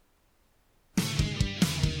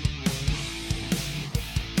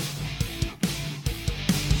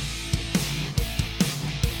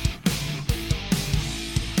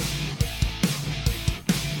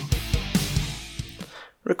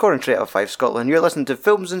recording straight out of 5 Scotland. You're listening to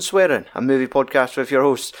Films and Swearing, a movie podcast with your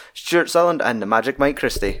hosts, Stuart Sutherland and the Magic Mike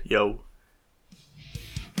Christie. Yo.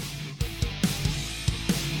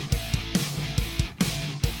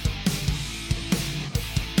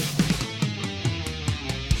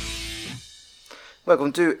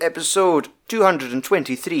 Welcome to episode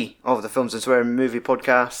 223 of the Films and Swearing movie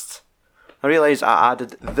podcast. I realise I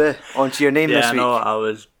added the onto your name this week. Yeah, no, I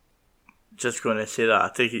was just going to say that. I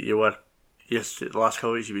take it you were used to, the last couple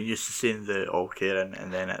of weeks you've been used to saying the all Karen,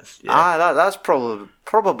 and then it's... Yeah. That's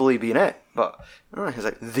probably been it, but it's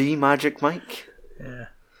like the Magic Mike. Yeah.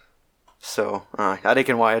 So, I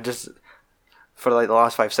reckon why I just, for like the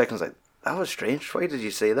last 5 seconds, like, that was strange. Why did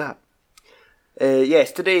you say that?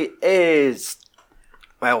 Yes, today is...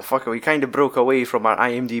 Well, fuck it, we kind of broke away from our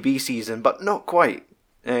IMDb season, but not quite.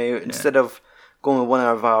 Instead of going with one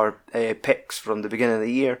of our picks from the beginning of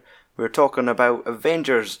the year, we're talking about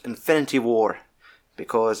Avengers Infinity War,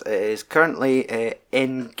 because it is currently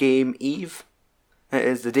Endgame Eve. It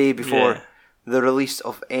is the day before the release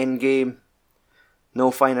of Endgame. No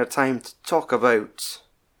finer time to talk about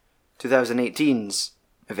 2018's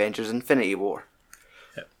Avengers Infinity War.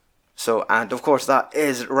 Yep. So, and of course that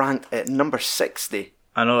is ranked at number 60.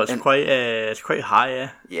 I know, it's quite high, eh?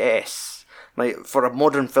 Yes. Like, for a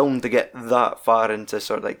modern film to get that far into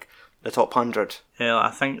sort of like the top 100. Yeah, I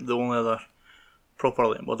think the only other proper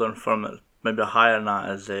like modern film that's maybe higher than that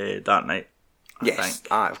is Dark Knight. I think.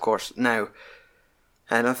 Of course. Now,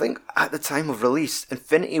 and I think at the time of release,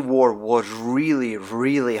 Infinity War was really,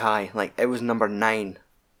 really high. Like, it was number 9.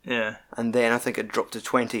 Yeah. And then I think it dropped to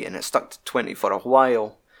 20, and it stuck to 20 for a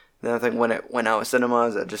while. Then I think when it went out of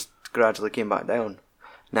cinemas, it just gradually came back down.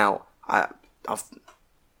 Now, I've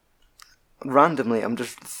randomly, I'm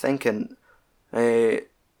just thinking,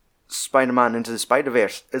 Spider-Man Into the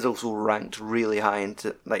Spider-Verse is also ranked really high,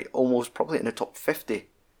 into like almost probably in the top 50.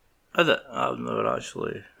 Is it? I've never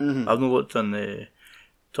actually. Mm-hmm. I've not looked on the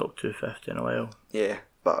top 250 in a while. Yeah,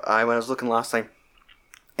 but when I was looking last time,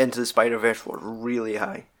 Into the Spider-Verse was really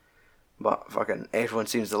high. But fucking everyone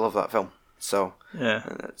seems to love that film. So, yeah,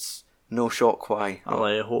 and it's no shock why.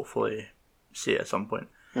 I'll hopefully see it at some point.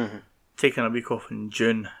 Mm-hmm. Taking a week off in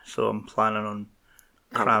June, so I'm planning on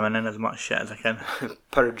cramming in as much shit as I can.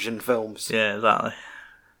 Purging films. Yeah,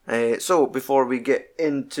 exactly. So before we get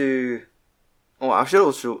into, I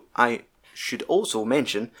should also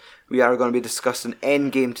mention we are going to be discussing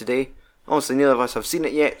Endgame today. Obviously, neither of us have seen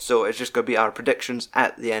it yet, so it's just going to be our predictions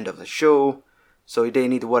at the end of the show. So you don't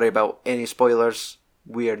need to worry about any spoilers.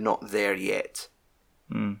 We are not there yet.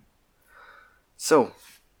 So,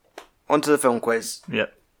 on to the film quiz.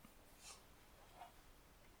 Yep.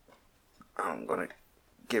 I'm going to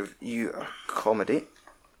give you a comedy.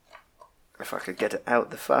 If I could get it out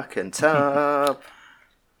the fucking top.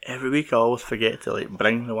 Every week I always forget to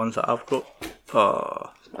bring the ones that I've got.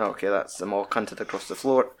 Oh. Okay, that's them all cunted across the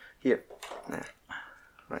floor. Here. Nah.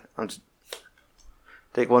 Right, I'll just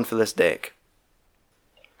take one for this deck.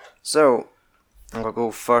 So, I'm going to go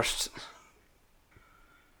first.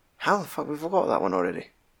 How the fuck, we forgot that one already.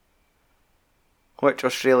 Which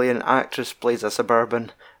Australian actress plays a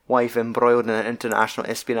suburban wife embroiled in an international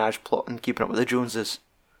espionage plot and keeping up with the Joneses?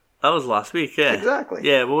 That was last week, yeah. Exactly.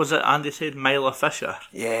 Yeah, what was it Andy said? Mila Fisher.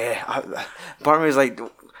 Yeah, part of me was like,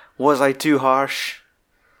 was I too harsh?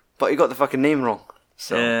 But he got the fucking name wrong.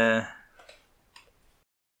 So, Yeah.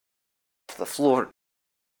 The floor.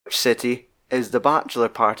 Which city is the bachelor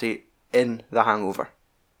party in The Hangover?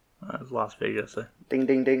 That was Las Vegas, eh? Ding,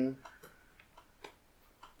 ding, ding.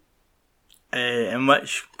 In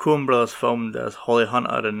which Coen Brothers film does Holly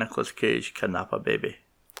Hunter and Nicolas Cage kidnap a baby?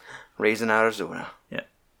 Raising Arizona. Yeah.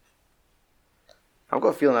 I've got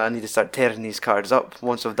a feeling that I need to start tearing these cards up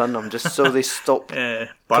once I've done them, just so they stop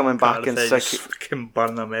coming back in circulation. Just fucking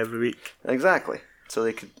burn them every week. Exactly. So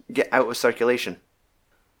they could get out of circulation.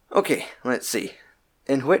 Okay, let's see.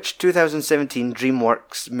 In which 2017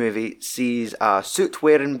 DreamWorks movie sees a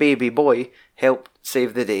suit-wearing baby boy help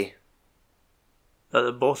save the day? That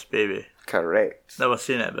the Boss Baby. Correct. Never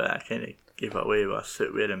seen it, but I kind of gave it away with a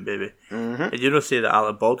suit-wearing baby. Mm-hmm. Did you not say that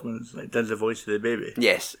Alec Baldwin's did the voice of the baby?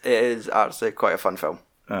 Yes, it is actually quite a fun film.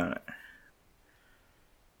 Alright.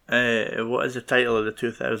 What is the title of the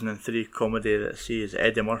 2003 comedy that sees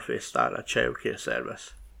Eddie Murphy start a childcare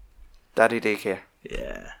service? Daddy Daycare.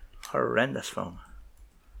 Yeah. Horrendous film.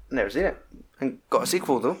 Never seen it. And got a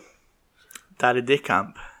sequel though. Daddy Day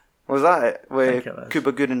Camp. Was that it? I With think it was.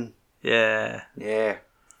 Cuba Gooding. Yeah. Yeah.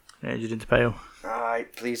 Yeah, you didn't pile.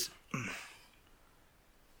 Alright, please.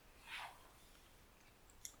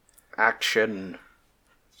 Action.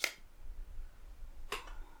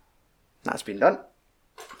 That's been done.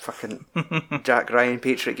 fucking Jack Ryan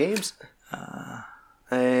Patriot Games.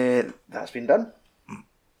 That's been done.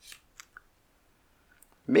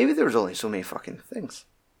 Maybe there was only so many fucking things.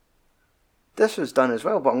 This was done as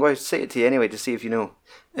well, but I'm going to say it to you anyway to see if you know.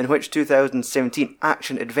 In which 2017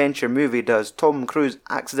 action-adventure movie does Tom Cruise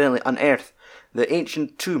accidentally unearth the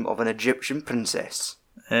ancient tomb of an Egyptian princess?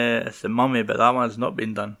 It's The Mummy, but that one's not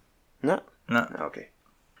been done. No? No. Okay.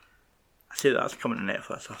 I see that's coming to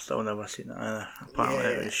Netflix. I've still never seen it either. Apparently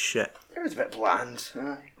it was shit. It was a bit bland.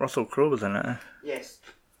 Russell Crowe was in it. Yes.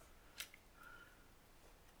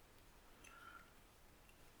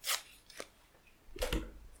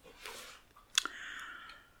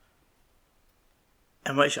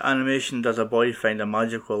 In which animation does a boy find a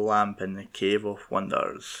magical lamp in the Cave of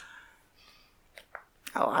Wonders?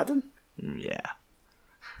 Aladdin? Yeah.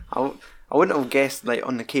 I wouldn't have guessed like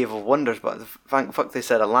on the Cave of Wonders, but thank fuck they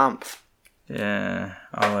said a lamp. Yeah,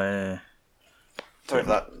 I'll Sorry for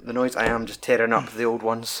that. The noise. I am just tearing up the old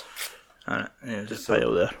ones. yeah, just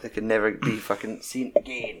pile there. They could never be fucking seen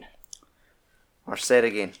again. Or said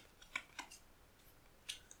again.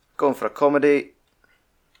 Going for a comedy.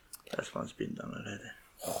 This one's been done already.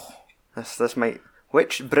 This might.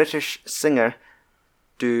 Which British singer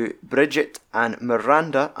do Bridget and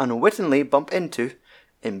Miranda unwittingly bump into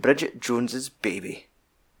in Bridget Jones's Baby?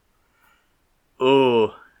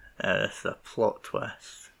 Oh, that's a plot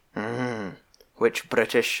twist. Which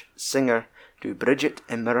British singer do Bridget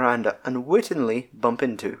and Miranda unwittingly bump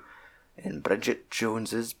into in Bridget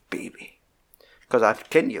Jones's Baby? Because I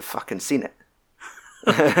think you've fucking seen it.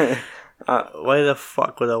 Why the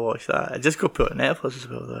fuck would I watch that? I just got put on Netflix as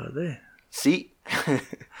well the other day. See?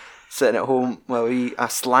 Sitting at home while I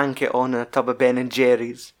slank it on a tub of Ben and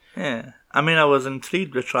Jerry's. Yeah. I mean, I was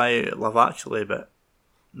intrigued to try Love Actually, but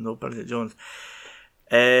no Bridget Jones.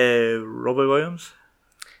 Robbie Williams?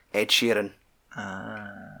 Ed Sheeran.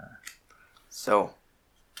 So.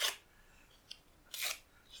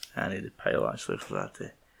 I need a pile actually for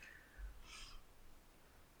that.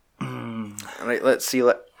 Right, let's seal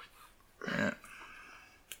it. Yeah.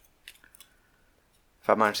 If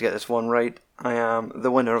I manage to get this one right, I am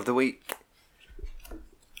the winner of the week.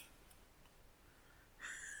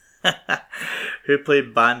 Who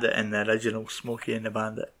played Bandit in the original Smokey and the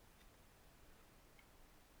Bandit?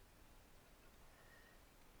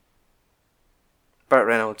 Burt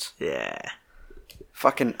Reynolds. Yeah.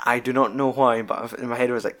 Fucking, I do not know why, but in my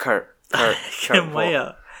head it was like Kurt. Kurt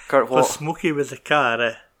what? Kurt what? Was Smokey was the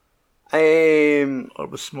car, or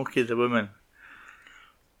was Smokey the woman?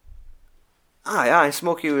 Aye,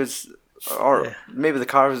 Smokey was, or maybe the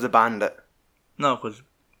car was the bandit. No, because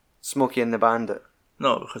Smokey and the Bandit.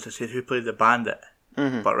 No, because I said who played the bandit.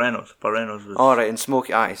 Burt Reynolds. Burt Reynolds was. All right, and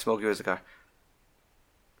Smokey was the car.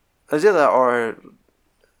 Is it that or?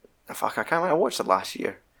 Fuck, I can't remember. I watched it last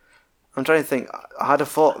year. I'm trying to think. I had a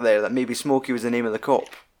thought there that maybe Smokey was the name of the cop,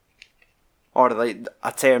 or like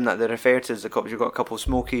a term that they refer to as the cops. You've got a couple of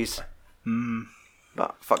Smokies.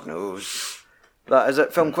 But fuck knows. That is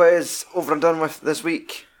it. Film quiz over and done with this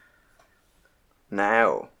week.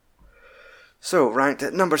 Now. So, ranked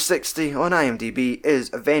at number 60 on IMDb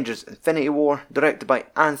is Avengers Infinity War, directed by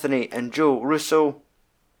Anthony and Joe Russo.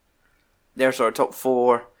 Their sort of top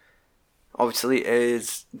 4, obviously,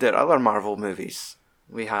 is their other Marvel movies.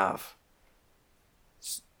 We have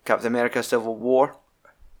Captain America Civil War,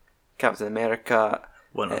 Captain America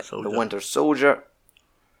The Winter Soldier,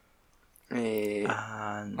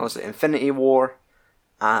 also Infinity War,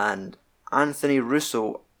 and Anthony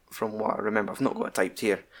Russo, from what I remember, I've not got it typed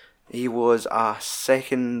here. He was a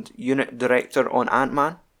second unit director on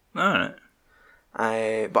Ant-Man. Alright.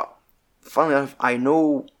 But funnily enough, I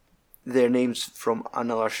know their names from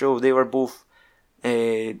another show. They were both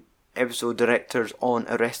episode directors on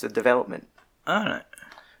Arrested Development. Alright.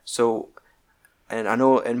 So, and I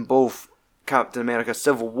know in both Captain America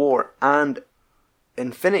Civil War and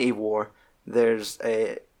Infinity War, there's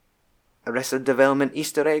Arrested Development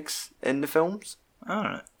Easter eggs in the films.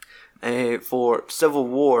 Alright. For Civil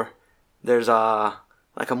War, there's a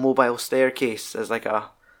mobile staircase. There's like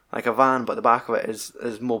a van, but the back of it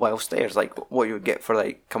is mobile stairs, like what you would get for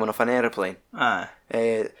like coming off an aeroplane. Aye.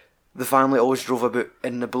 The family always drove about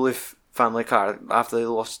in the Bluth family car after they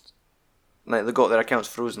lost, like they got their accounts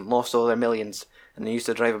frozen, lost all their millions, and they used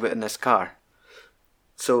to drive about in this car.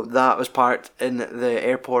 So that was part in the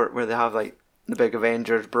airport where they have like the big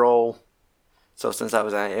Avengers brawl. So since that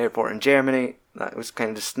was an airport in Germany, that was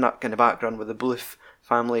kind of just snuck in the background with the Bluth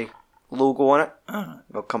family logo on it.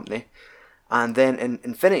 Well, company. And then in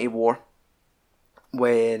Infinity War,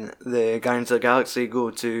 when the Guardians of the Galaxy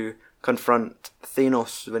go to confront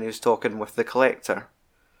Thanos when he was talking with the Collector,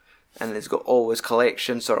 and it's got all his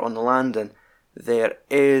collections sort of on the landing. There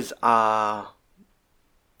is the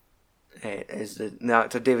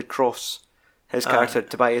actor David Cross, his character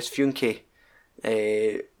Tobias Funke,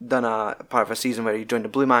 done a part of a season where he joined the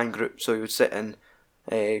Blue Man Group, so he would sit and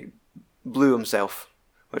blew himself,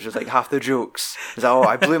 which was like half the jokes. He's like,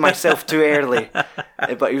 I blew myself too early.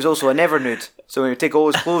 But he was also a never nude, so when he would take all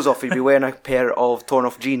his clothes off, he'd be wearing a pair of torn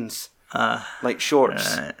off jeans, like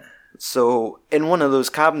shorts. Right. So in one of those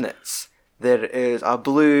cabinets, there is a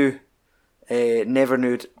blue never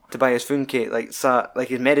nude Tobias Funke, like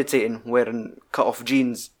he's meditating, wearing cut off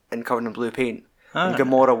jeans and covered in blue paint. And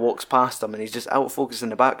Gamora walks past him and he's just out of focus in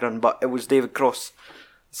the background, but it was David Cross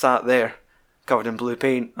sat there covered in blue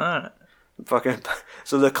paint. Fucking,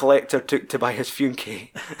 so the collector took Tobias Funke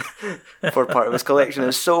for part of his collection.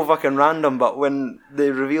 It's so fucking random, but when they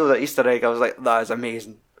revealed that Easter egg, I was like, that is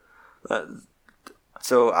amazing.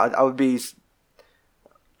 So I would be,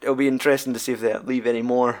 it'll be interesting to see if they leave any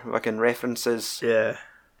more fucking references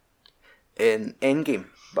in Endgame.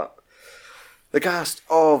 But the cast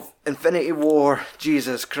of Infinity War,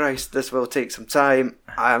 Jesus Christ, this will take some time.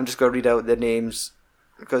 I'm just going to read out their names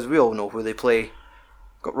because we all know who they play.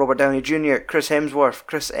 Got Robert Downey Jr., Chris Hemsworth,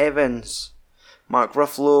 Chris Evans, Mark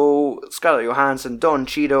Ruffalo, Scarlett Johansson, Don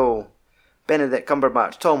Cheadle, Benedict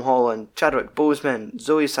Cumberbatch, Tom Holland, Chadwick Boseman,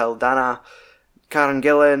 Zoe Saldana, Karen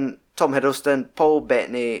Gillan, Tom Hiddleston, Paul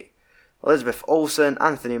Bettany, Elizabeth Olsen,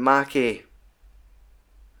 Anthony Mackie,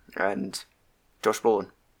 and Josh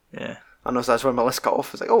Brolin. Yeah. I know that's where my list cut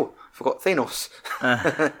off. It's like, oh, I forgot Thanos.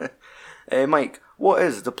 Mike, what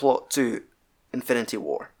is the plot to Infinity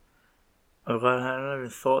War? I never even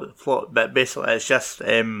thought of the plot, but basically it's just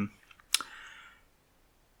the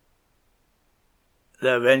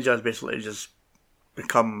Avengers basically just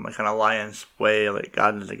become like an alliance way, like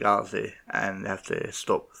Guardians of the Galaxy, and they have to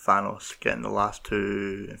stop Thanos getting the last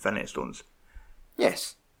 2 Infinity Stones.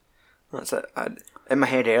 Yes, that's it. In my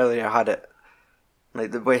head earlier, I had it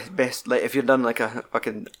like the best. Like if you'd done like a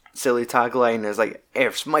fucking silly tagline, is like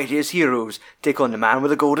Earth's mightiest heroes take on the man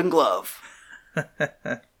with a golden glove.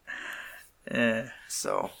 Yeah.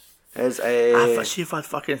 So, as a... see if I'd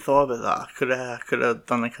fucking thought about that. I could have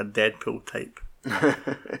done like a Deadpool type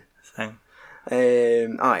thing.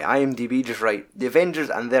 IMDb just right. The Avengers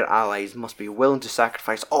and their allies must be willing to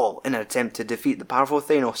sacrifice all in an attempt to defeat the powerful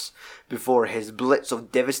Thanos before his blitz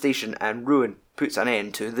of devastation and ruin puts an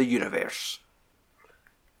end to the universe.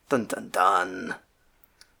 Dun dun dun.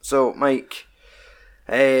 So, Mike,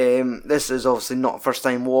 this is obviously not a first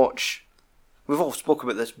time watch. We've all spoke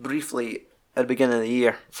about this briefly at the beginning of the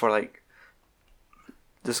year for like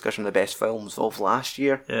discussion of the best films of last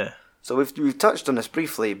year. Yeah. So we've touched on this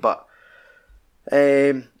briefly, but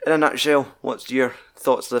in a nutshell, what's your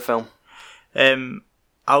thoughts of the film?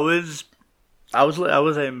 I was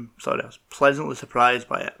pleasantly surprised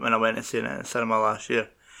by it when I went to see it in the cinema last year.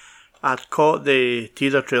 I'd caught the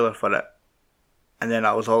teaser trailer for it, and then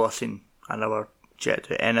that was all I seen. I never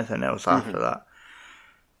checked out anything else after that,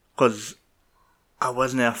 because I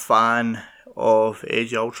wasn't a fan of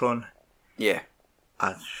Age of Ultron. Yeah.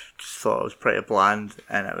 I just thought it was pretty bland,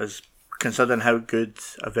 and it was, considering how good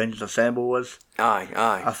Avengers Assemble was. Aye.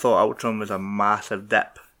 I thought Ultron was a massive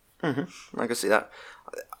dip. I can see that.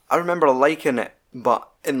 I remember liking it, but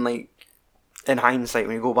in hindsight,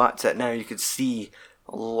 when you go back to it now, you could see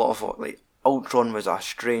a lot of like Ultron was a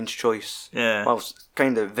strange choice. Yeah. Well,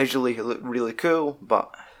 kind of visually it looked really cool,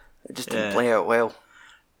 but it just didn't play out well.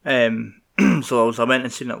 So I went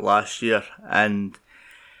and seen it last year, and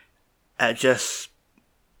it just,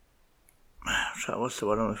 what's the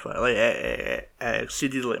word I'm looking for? Like it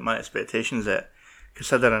exceeded like my expectations. That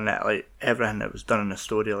considering that like everything that was done in the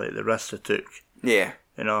story, like the risks it took. Yeah.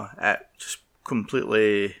 You know, it just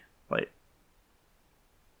completely like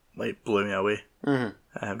blew me away.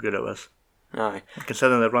 How good it was. Aye.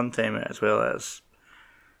 Considering the runtime as well,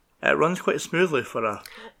 it runs quite smoothly for a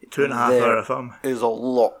 2.5 hour film. There's a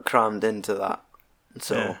lot crammed into that.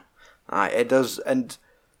 So, it does. And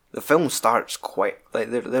the film starts quite,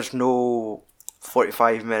 like, there's no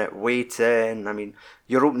 45-minute waiting. I mean,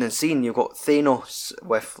 your opening scene, you've got Thanos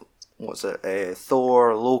with,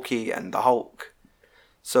 Thor, Loki, and the Hulk.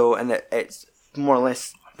 So, and it's more or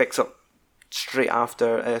less picks up straight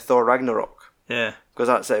after Thor Ragnarok. Yeah. Because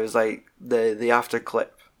that's it. It was like the after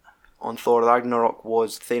clip on Thor Ragnarok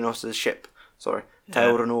was Thanos' ship,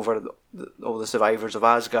 towering over all the survivors of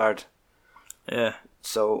Asgard. Yeah.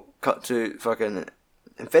 So, cut to fucking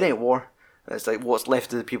Infinity War. It's like what's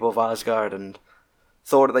left of the people of Asgard, and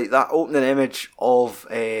Thor, like that opening image of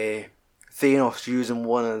Thanos using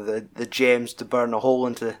one of the gems to burn a hole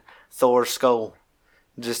into Thor's skull,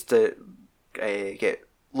 just to get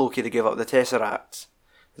Loki to give up the Tesseract.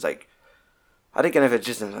 It's like, I think if it's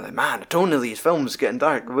just like, man, the tone of these films is getting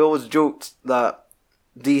dark. We always joked that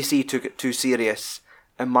DC took it too serious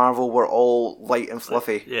and Marvel were all light and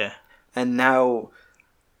fluffy. Yeah. And now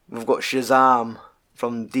we've got Shazam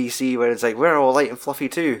from DC where it's like, we're all light and fluffy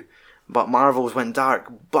too. But Marvel's went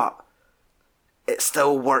dark, but it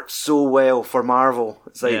still works so well for Marvel.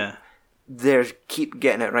 It's like, there's keep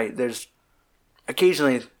getting it right. There's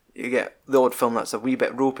occasionally you get the odd film that's a wee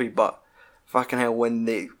bit ropey, but fucking hell, when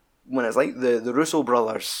it's like the Russo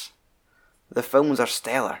brothers, the films are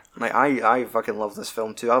stellar. Like I fucking love this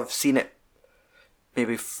film too. I've seen it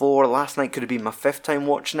maybe 4. Last night could have been my 5th time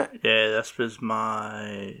watching it. Yeah, this was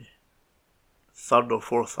my 3rd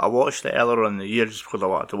or 4th. I watched it earlier in the year just because I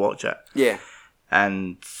wanted to watch it. Yeah.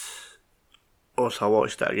 And also I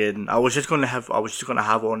watched it again. I was just gonna have it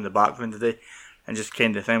on in the background today and just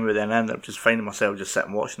kind of thing, but then I ended up just finding myself just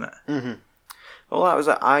sitting watching it. Mm-hmm. Well, that was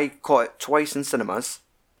it. I caught it twice in cinemas.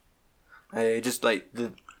 Just like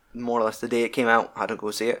more or less the day it came out, I had to go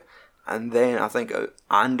see it. And then I think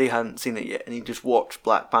Andy hadn't seen it yet, and he just watched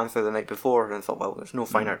Black Panther the night before, and thought, well, there's no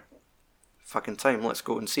finer fucking time, let's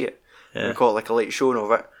go and see it. Yeah. We caught like a late showing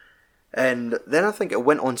of it. And then I think it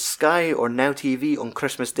went on Sky or Now TV on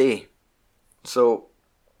Christmas Day. So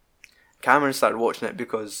Cameron started watching it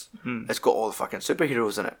because it's got all the fucking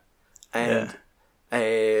superheroes in it. And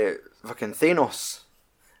fucking Thanos.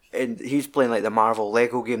 And he's playing like the Marvel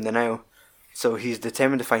Lego game now. So he's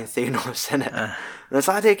determined to find Thanos in it. And it's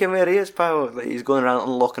like, take him where he is, pal. Like, he's going around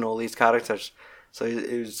unlocking all these characters. So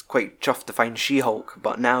he was quite chuffed to find She-Hulk.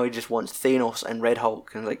 But now he just wants Thanos and Red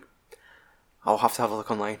Hulk. And like, I'll have to have a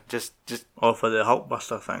look online. Just. Oh, for the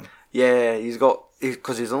Hulkbuster thing. Yeah,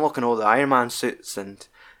 because he's unlocking all the Iron Man suits, and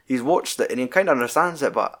he's watched it and he kind of understands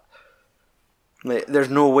it. But like, there's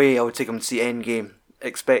no way I would take him to see Endgame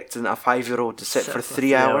expecting a 5-year-old to sit for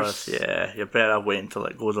 3 hours. Yeah, you're better wait until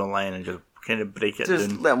it goes online and just kind of break it just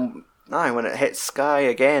down. Let him, when it hits Sky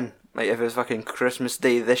again, like if it's fucking Christmas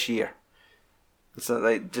Day this year. So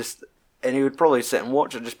like and he would probably sit and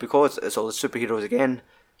watch it just because it's all the superheroes again.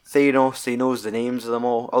 Thanos, he knows the names of them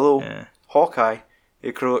all. Although Hawkeye,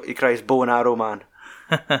 he cries bow and arrow man.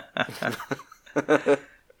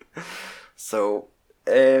 So,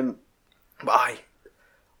 but aye,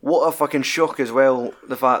 what a fucking shock as well,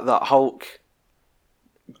 the fact that Hulk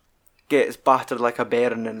gets battered like a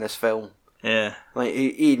baron in this film. Yeah. Like,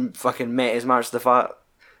 he fucking met his match. The fact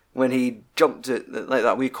when he jumped it, like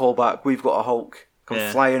that wee callback, we've got a Hulk,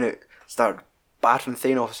 come flying out, start battering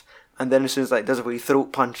Thanos, and then as soon as like does a wee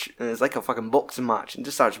throat punch, and it's like a fucking boxing match, and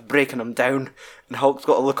just starts breaking him down, and Hulk's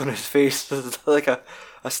got a look on his face, like a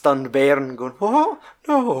stunned baron going, what?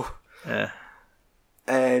 No. Yeah.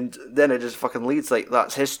 And then it just fucking leads, like,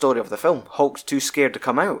 that's his story of the film. Hulk's too scared to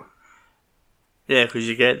come out. Yeah, because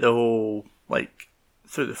you get the whole, like,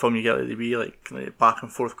 through the film you get like, the wee, like back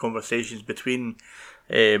and forth conversations between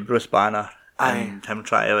Bruce Banner and him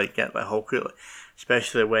trying to, like, get the Hulk out, like,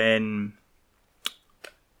 especially when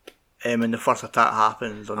the first attack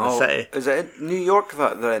happens on the city. Is it in New York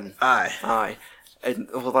that they're in? Aye. And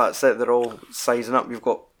well, that's it, they're all sizing up. You've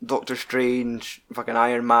got Doctor Strange, fucking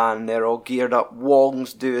Iron Man, they're all geared up.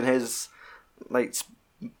 Wong's doing his, like,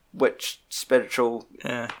 witch spiritual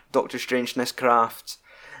Doctor Strangeness craft.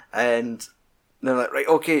 And they're like, right,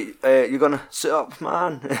 okay, you're gonna suit up,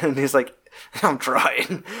 man. And he's like, I'm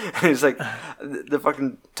trying. And he's like, the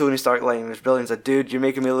fucking Tony Stark line was brilliant. He's like, dude, you're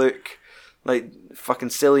making me look like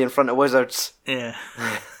fucking silly in front of wizards. Yeah.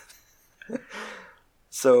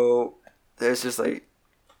 So it's just like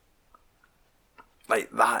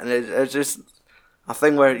that, and it's just a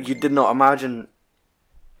thing where you did not imagine.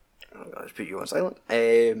 Let's put you on silent.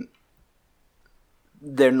 There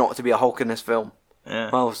not to be a Hulk in this film. Yeah.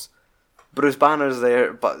 Well, Bruce Banner's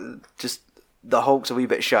there, but just the Hulk's a wee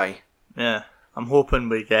bit shy. Yeah, I'm hoping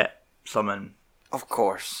we get something. Of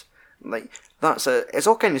course, like it's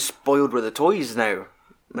all kind of spoiled with the toys now.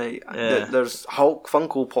 Like there's Hulk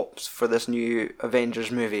Funko Pops for this new Avengers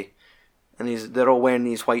movie. And they're all wearing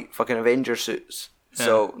these white fucking Avenger suits. Yeah.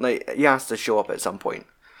 So, like, he has to show up at some point.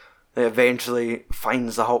 He eventually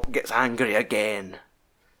finds the Hulk, gets angry again.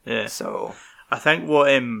 Yeah. So, I think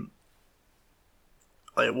one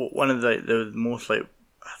of the most, like,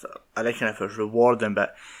 I reckon if it's rewarding,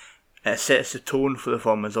 but it sets the tone for the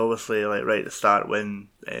film is obviously, like, right at the start when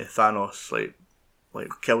Thanos, like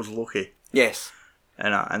kills Loki. Yes.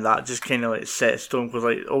 And that just kind of, like, sets the tone, because,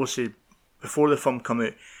 like, obviously, before the film come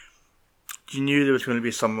out, you knew there was going to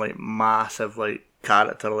be some like massive like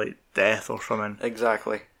character like death or something.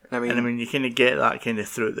 Exactly. I mean, you kind of get that kind of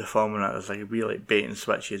throughout the film, and it was like a wee like bait and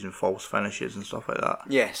switches and false finishes and stuff like that.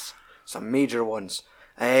 Yes, some major ones.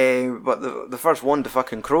 But the first one to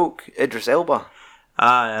fucking croak, Idris Elba.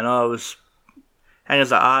 I know. I was. Thing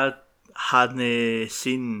is that I hadn't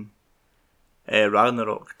seen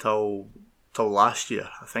Ragnarok till last year.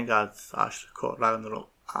 I think I'd actually caught Ragnarok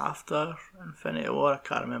after Infinity War. I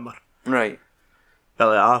can't remember. Right. But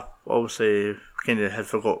like, I obviously kind of had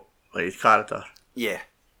forgot like his character, Yeah.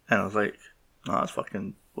 and I was like, "No, that's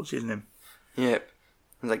fucking what's his name?" Yep.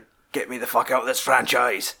 I was like, get me the fuck out of this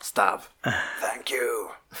franchise. Stab. Thank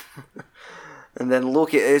you. And then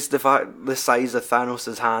Loki is the size of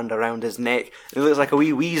Thanos' hand around his neck. It looks like a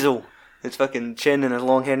wee weasel. His fucking chin and his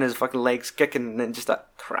long hair and his fucking legs kicking, and then just that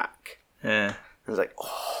crack. Yeah. And it's like,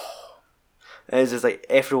 oh. It's just like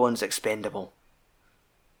everyone's expendable.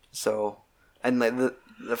 So, and like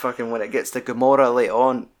the fucking when it gets to Gamora later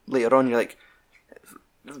on, you're like,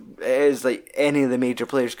 it is like any of the major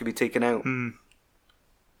players could be taken out.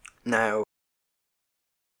 Now,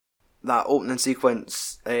 that opening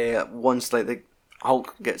sequence, once like the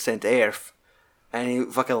Hulk gets sent to Earth, and he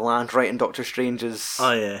fucking lands right in Doctor Strange's.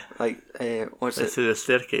 Oh yeah. Like what's it? Through the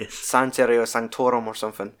staircase. Santerio Sanctorum or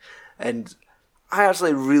something, and I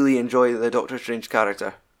actually really enjoy the Doctor Strange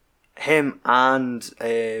character, him and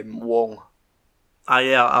Wong.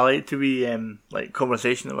 Yeah, I like to be like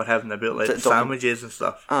conversation that we're having about like sandwiches and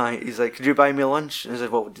stuff. He's like, could you buy me lunch? And he's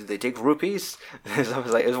like, well, did they take rupees? And I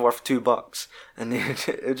was like, it was worth $2. And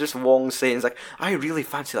it was just Wong saying, it's like, I really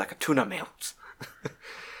fancy like a tuna melt.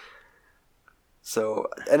 So,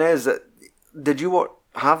 and it is,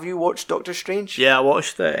 have you watched Doctor Strange? Yeah, I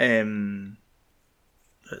watched it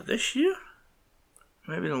this year?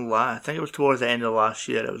 Maybe I think it was towards the end of last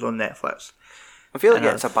year. It was on Netflix. I feel like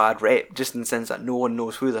it's a bad rep, just in the sense that no one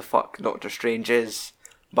knows who the fuck Doctor Strange is.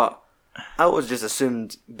 But I always just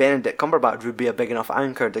assumed Benedict Cumberbatch would be a big enough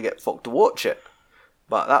anchor to get fucked to watch it.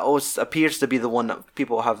 But that always appears to be the one that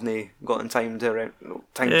people haven't gotten time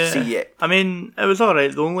to see yet. I mean, it was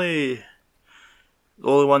alright. The only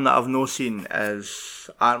one that I've not seen is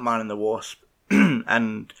Ant-Man and the Wasp.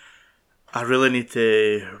 And I really need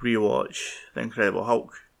to rewatch The Incredible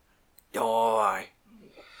Hulk. Oh, aye.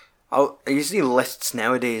 You see lists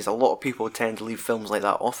nowadays, a lot of people tend to leave films like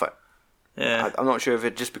that off it. Yeah. I'm not sure if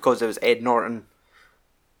it's just because it was Ed Norton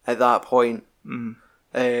at that point.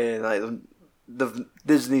 Like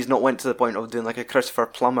Disney's not went to the point of doing like a Christopher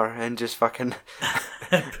Plummer and just fucking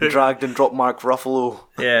dragged and dropped Mark Ruffalo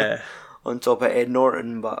on top of Ed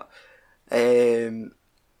Norton. But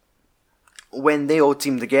when they all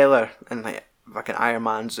team together and like fucking Iron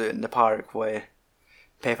Man's out in the park with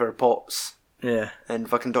Pepper Potts. Yeah. And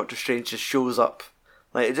fucking Doctor Strange just shows up.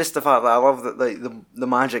 Like, just the fact that I love that like the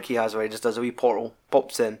magic he has where he just does a wee portal,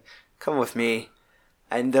 pops in, come with me,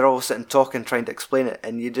 and they're all sitting talking, trying to explain it,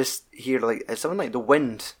 and you just hear like it's something like the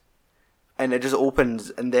wind, and it just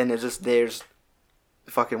opens, and then there's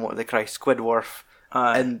fucking what they cry Squidward,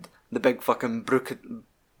 and the big fucking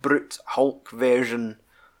brute Hulk version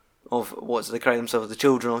of what's they cry themselves, the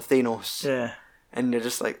children of Thanos. Yeah. And you're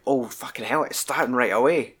just like, oh fucking hell, it's starting right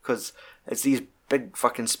away because it's these big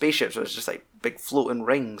fucking spaceships, so it's just like big floating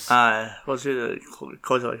rings. Was it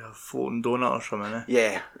called like a floating donut or something? Eh?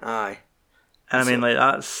 Yeah, aye. And I mean, like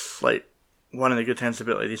that's like one of the good things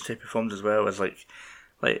about like these type of films as well is like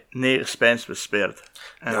no expense was spared,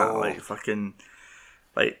 and like fucking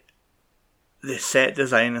like the set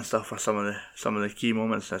design and stuff for some of the key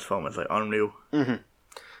moments in this film is like unreal. Mm-hmm.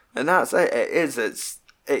 And that's it.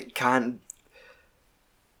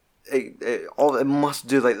 It must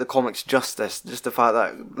do like the comics justice. Just the fact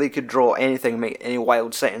that they could draw anything, make any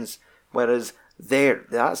wild settings, whereas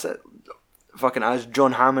that's it. Fucking as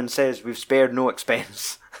John Hammond says, we've spared no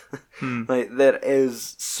expense. Like there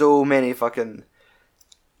is so many fucking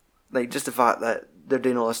like just the fact that they're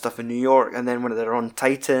doing all this stuff in New York, and then when they're on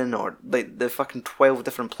Titan or like the fucking 12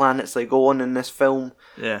 different planets they go on in this film.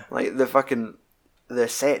 Yeah, like the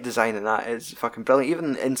set design in that is fucking brilliant.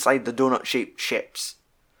 Even inside the donut shaped ships.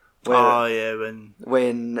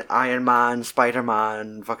 When Iron Man,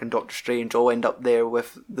 Spider-Man, fucking Doctor Strange all end up there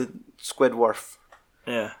with the Squidward.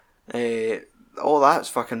 Yeah. All that's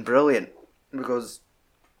fucking brilliant because,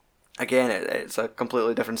 again, it's a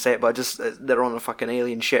completely different set, but they're on a fucking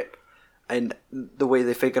alien ship, and the way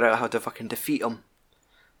they figure out how to fucking defeat them,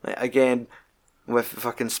 like, again, with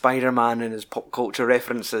fucking Spider-Man and his pop culture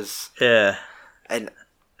references. Yeah. And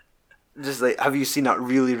just like, have you seen that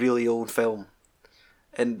really, really old film?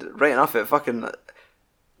 And right enough, it fucking...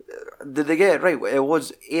 Did they get it right? It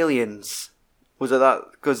was aliens. Was it that?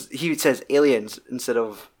 Because he says aliens instead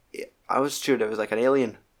of... I was sure it was like an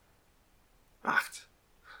alien. I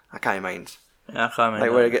can't mind. Yeah, I can't mind.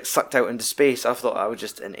 Like where it gets sucked out into space, I thought I was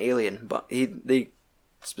just an alien. But they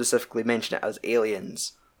specifically mention it as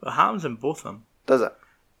aliens. It happens in both of them. Does it?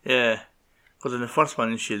 Yeah. Because in the first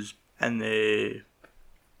one, she's in the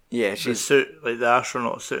suit, like the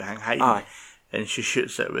astronaut suit, hiding. Aye. And she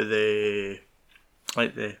shoots it with the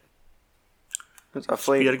a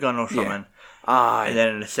spear gun or something. Yeah. Aye. And then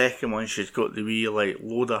in the second one, she's got the wee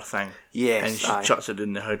loader thing. Yes. And she chucks it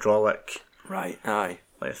in the hydraulic. Right. Aye.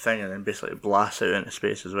 Thing, and then basically blasts out into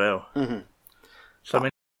space as well. Mm-hmm. So I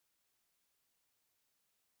mean,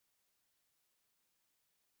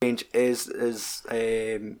 change is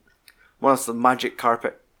one of the magic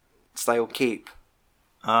carpet style cape.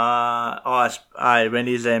 when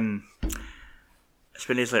he's it's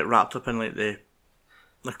when he's wrapped up in the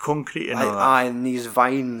concrete and all that. Aye, and these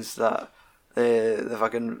vines that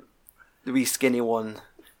the wee skinny one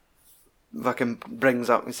fucking brings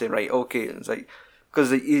up and say, right, okay, it's like,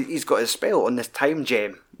 because he's got his spell on this time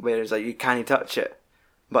gem where it's like you can't touch it,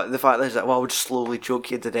 but the fact is that well, I would slowly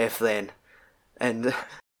choke you to death then, and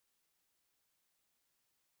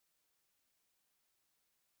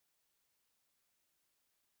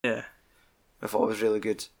yeah, I thought it was really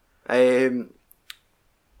good. How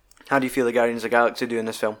do you feel the Guardians of the Galaxy do in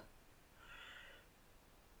this film?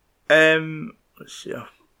 Let's see. I've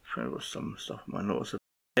got some stuff in my notes.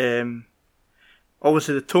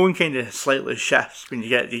 Obviously the tone kind of slightly shifts when you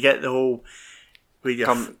get the whole where you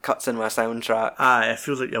cuts in with a soundtrack. It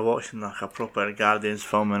feels like you're watching a proper Guardians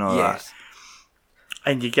film and all yes. that.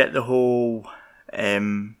 And you get the whole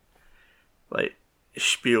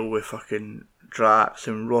spiel with fucking Drax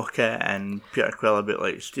and Rocket and Peter Quill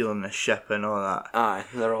about stealing the ship and all that. Aye,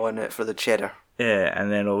 they're all in it for the cheddar. Yeah,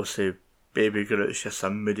 and then obviously Baby Groot's just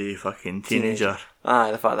a moody fucking teenager.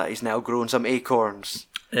 Aye, the fact that he's now grown some acorns.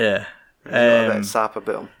 Yeah. There's a bit of sap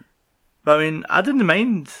about him. But I mean, I didn't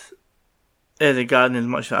mind the Guardians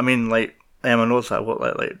much. I mean, I noticed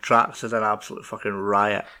that Drax is an absolute fucking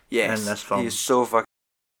riot in this film. He's so fucking...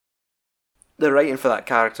 The writing for that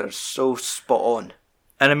character is so spot on.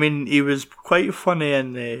 And I mean, he was quite funny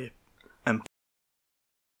in when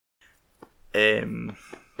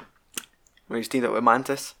he's teamed up with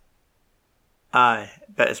Mantis. Aye,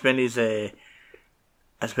 but it's when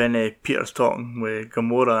Peter's talking with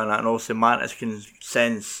Gamora and that, and also Mantis can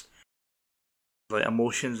sense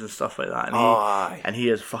emotions and stuff like that, and he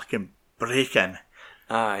is fucking breaking.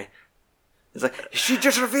 Aye. It's like, she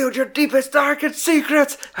just revealed your deepest, darkest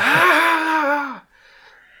secrets! Ah!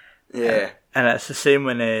 Yeah. And it's the same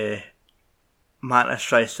when Mantis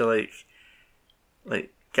tries to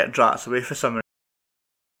get Drax away for some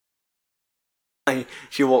reason.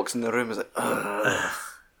 She walks in the room and is like, ugh.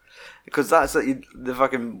 Because that's the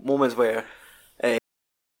fucking moments where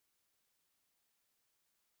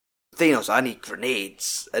Thanos, I need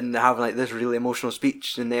grenades, and they're having this really emotional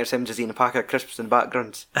speech, and there's him just eating a pack of crisps in the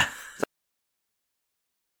background.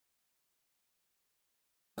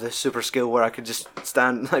 The super skill where I could just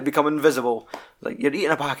stand, become invisible. You're eating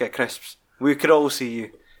a pack of crisps. We could all see you.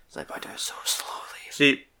 It's but I do it so slowly.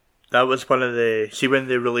 See, that was one of the... See, when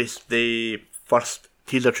they released the first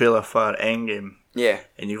teaser trailer for Endgame. Yeah.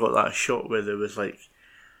 And you got that shot where there was it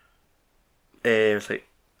was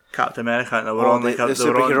Captain America and they were on the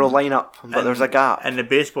superhero lineup, but there's a gap. In the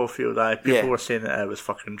baseball field, people were saying that it was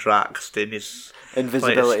fucking Drax doing his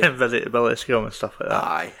invisibility. Invisibility skill and stuff like that.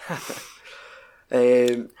 Aye.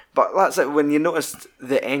 But that's it. When you noticed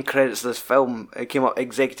the end credits of this film, it came up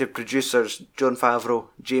executive producers Jon Favreau,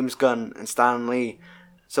 James Gunn, and Stan Lee.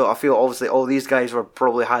 So I feel obviously all these guys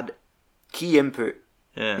probably had key input.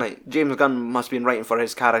 Yeah. James Gunn must have been writing for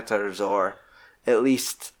his characters, or at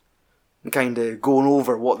least kind of going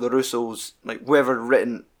over what the Russos, whoever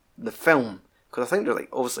written the film, because I think there's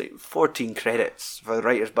obviously 14 credits for the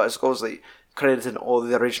writers, but it's obviously crediting all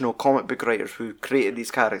the original comic book writers who created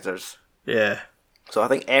these characters. Yeah. So I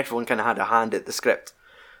think everyone kind of had a hand at the script.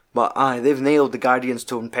 But they've nailed the Guardians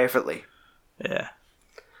tone perfectly. Yeah.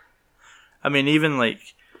 I mean, even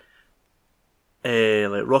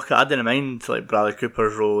Rocket, I didn't mind Bradley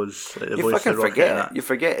Cooper's role as the you voice of Rocket. You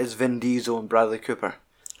forget it's Vin Diesel and Bradley Cooper.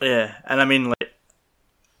 Yeah, and I mean,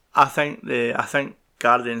 I think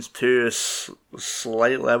Guardians 2 is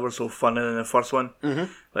slightly ever so funnier than the first one.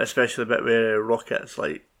 Mm-hmm. Especially the bit where Rocket's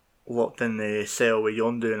locked in the cell with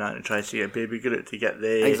Yondu and that and tries to get Baby Groot to get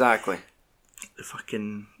the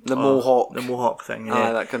Mohawk thing.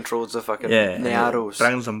 Yeah. That controls the fucking the arrows.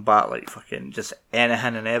 Brings them back just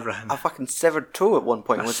anything and everything. A fucking severed toe at one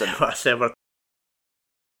point, wasn't it? A severed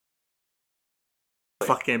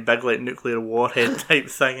fucking big nuclear warhead type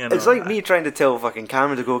thing. It's like me trying to tell fucking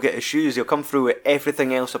Cameron to go get his shoes. He'll come through with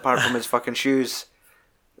everything else apart from his fucking shoes.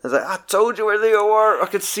 It's I told you where they were. I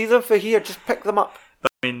could see them for here. Just pick them up.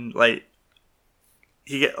 But I mean,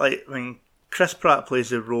 you get like when Chris Pratt plays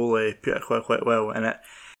the role of Peter Quill quite well, and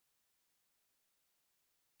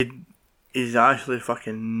he actually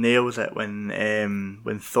fucking nails it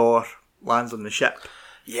when Thor lands on the ship.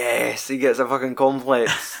 Yes, he gets a fucking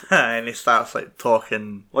complex. And he starts like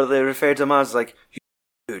talking. What do they refer to him as? Like,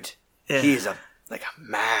 dude, Yeah. he's a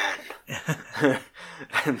man.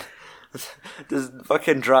 And this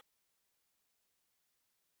fucking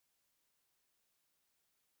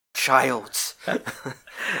child's.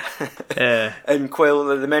 Yeah. And Quill,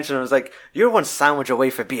 they mentioned, I was like, you're one sandwich away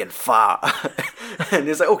from being fat. And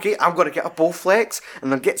he's like, okay, I'm going to get a Bowflex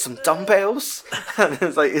and then get some dumbbells. And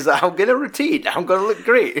he's like, I'm going to routine. I'm going to look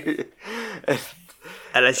great.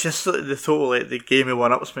 And it's just like the total, like, the game of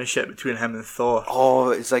one-upsmanship between him and Thor. Oh,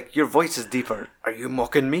 it's like, your voice is deeper. Are you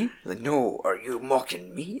mocking me? Like, no, are you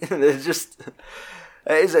mocking me? And it's just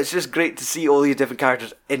great to see all these different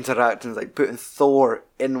characters interacting, like putting Thor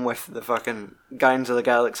in with the fucking Guardians of the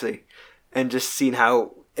Galaxy and just seeing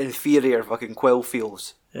how inferior fucking Quill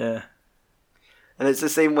feels. Yeah. And it's the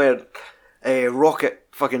same where Rocket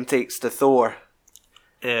fucking takes to Thor.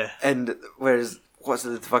 Yeah. And whereas, what's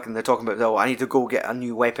the fucking they're talking about? Oh, I need to go get a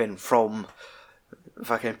new weapon from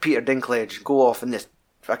fucking Peter Dinklage. Go off in this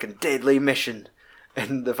fucking deadly mission.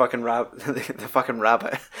 And the fucking the fucking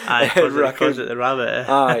rabbit. Aye, calls it the rabbit.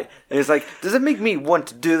 Aye. And it's like, does it make me want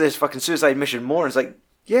to do this fucking suicide mission more? And it's like,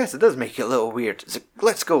 yes, it does make it a little weird. It's like,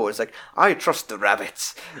 let's go. It's like, I trust the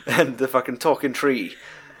rabbits and the fucking talking tree.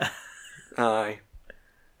 Aye.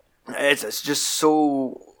 It's just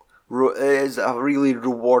so. It is a really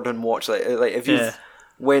rewarding watch. Like if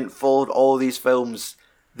you've followed all these films,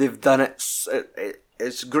 they've done it.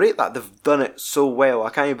 It's great that they've done it so well. I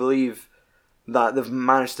can't believe that they've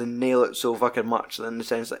managed to nail it so fucking much, in the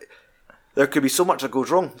sense that there could be so much that goes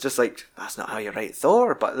wrong. Just like, that's not how you write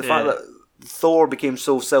Thor. But the fact that Thor became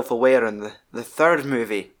so self-aware in the third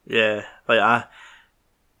movie. Yeah, like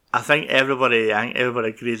I think everybody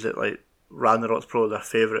agrees that like Ragnarok's probably their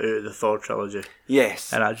favourite out of the Thor trilogy.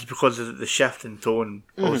 Yes. And just because of the shift in tone,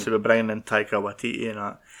 obviously we're bringing in Taika Waititi and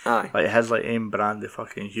that. Aye. Like his like aim brand of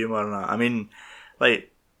fucking humour and that. I mean, like,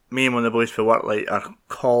 me and one of the boys for work like are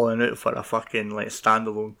calling out for a fucking like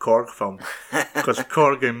standalone Korg film because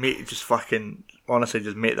Korg and Meat just fucking honestly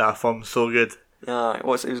just make that film so good. Yeah, he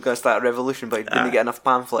was going to start a revolution, but he didn't get enough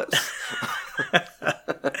pamphlets.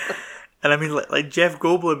 And I mean like Jeff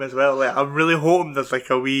Goldblum as well. Like I'm really hoping there's like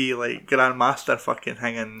a wee like Grandmaster fucking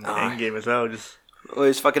thing in Endgame as well. Just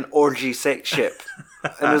his fucking orgy sex ship.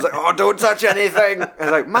 And he's like, oh, don't touch anything. And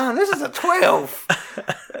it's like, man, this is a 12.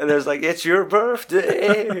 And there's like, it's your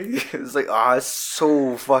birthday. It's like, it's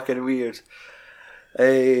so fucking weird.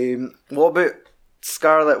 What about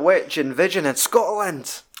Scarlet Witch and Vision in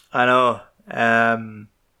Scotland? I know.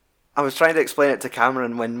 I was trying to explain it to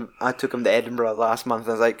Cameron when I took him to Edinburgh last month.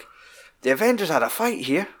 I was like, the Avengers had a fight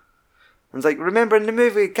here. I was like, remember in the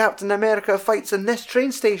movie Captain America fights in this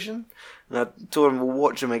train station? And I told him we'll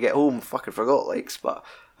watch him when I get home. Fucking forgot, but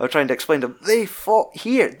I was trying to explain to him, they fought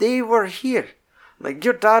here. They were here. Like,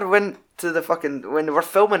 your dad went to the fucking, when they were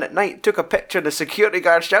filming at night, took a picture and the security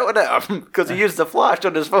guard shouted at him because he used the flash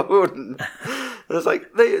on his phone. I was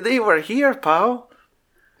like, they were here, pal.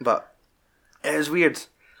 But it was weird.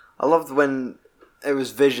 I loved when it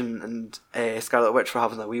was Vision and Scarlet Witch were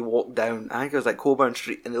having that wee walk down. I think it was like Coburn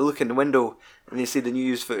Street, and they look in the window and they see the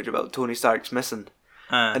news footage about Tony Stark's missing.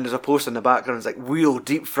 And there's a post in the background. It's like, we'll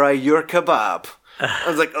deep fry your kebab. I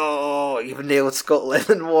was like, oh, you've nailed Scotland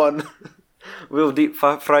in one. We'll deep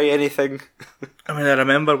fry anything. I mean, I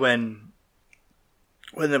remember when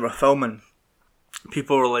they were filming,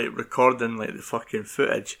 people were like recording like the fucking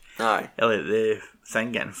footage. Aye. Like the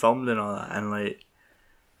thing getting filmed and all that, and like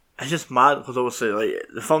it's just mad because obviously like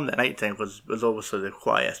the film at night time was obviously the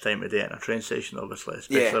quietest time of day in a train station, obviously,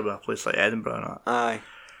 especially with a place like Edinburgh and that. Aye.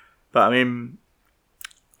 But I mean,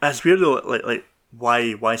 it's weird though, like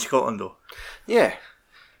why Scotland though? Yeah,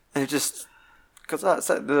 and just because that's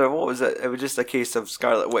it. What was it? It was just a case of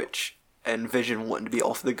Scarlet Witch and Vision wanting to be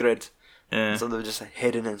off the grid, so they were just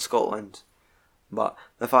hidden in Scotland. But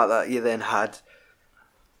the fact that you then had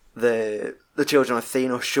the children of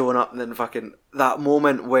Thanos showing up, and then fucking that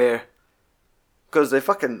moment where, because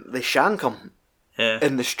they shank him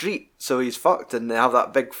in the street, so he's fucked, and they have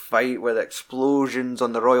that big fight with explosions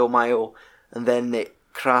on the Royal Mile, and then they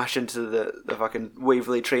crash into the fucking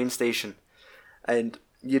Waverley train station, and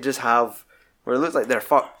you just have where it looks like they're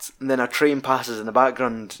fucked, and then a train passes in the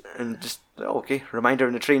background, and just, okay, reminder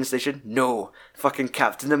in the train station, no, fucking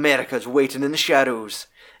Captain America's waiting in the shadows,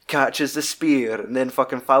 catches the spear, and then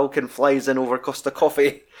fucking Falcon flies in over Costa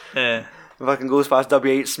Coffee, fucking goes past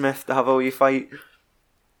W.H. Smith to have a wee fight.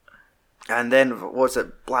 And then, what's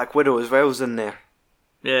it, Black Widow as well is in there.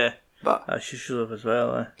 Yeah. But She should have as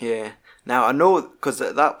well, eh? yeah. Now, I know, because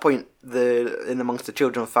at that point, in amongst the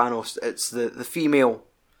children of Thanos, it's the female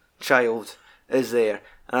child is there.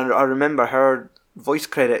 And I remember her voice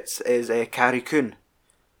credits is Carrie Coon,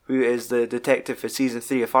 who is the detective for season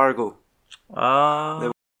 3 of Fargo.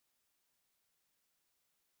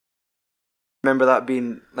 Remember that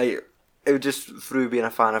being, like, it was just through being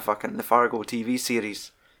a fan of fucking the Fargo TV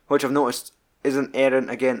series, which I've noticed isn't airing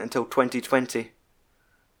again until 2020.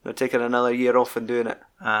 They're taking another year off and doing it.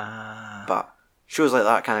 But shows like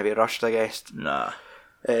that can't be rushed, I guess. Nah.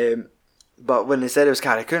 But when they said it was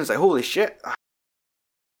Carrie Coon, it's like, holy shit.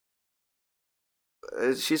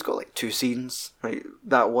 She's got like 2 scenes, like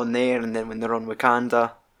that one there, and then when they're on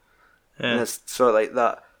Wakanda, and it's sort of like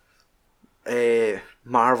that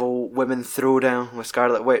Marvel Women Throwdown with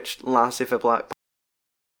Scarlet Witch, Lassie for Black Panther.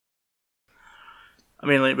 I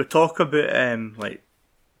mean, like, we talk about like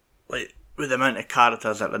with the amount of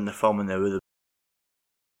characters that are in the film and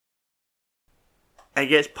it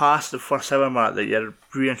gets past the first hour mark that you're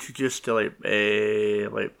reintroduced to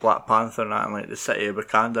like Black Panther and that, and like the city of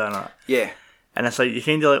Wakanda and that. Yeah. And it's like you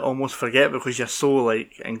kind of like almost forget because you're so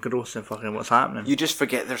like engrossed in fucking what's happening. You just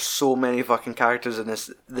forget there's so many fucking characters in this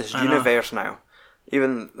universe now.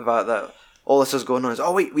 Even the fact that all this is going on is,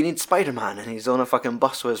 oh wait, we need Spider-Man, and he's on a fucking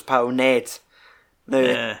bus with his pal Ned.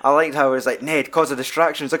 Now, I liked how it was like, Ned, cause of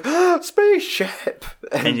distraction, it's like, spaceship!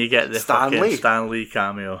 And you get the fucking Stan Lee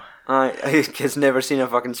cameo. He's never seen a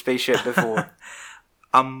fucking spaceship before.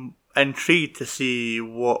 I'm intrigued to see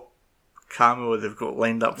what cameo they've got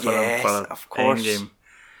lined up for him for Endgame.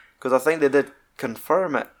 Because I think they did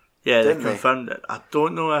confirm it. Yeah, they confirmed it. I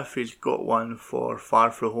don't know if he's got one for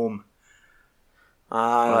Far From Home.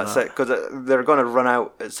 That's it, because they're going to run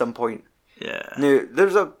out at some point. Yeah. Now,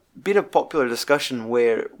 there's been a popular discussion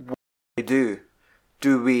where what do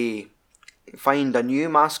we find a new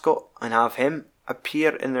mascot and have him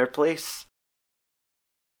appear in their place?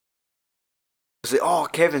 It's like, oh,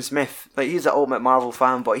 Kevin Smith, like, he's an ultimate Marvel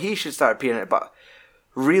fan, but he should start appearing in it. But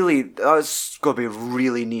really, that's got to be a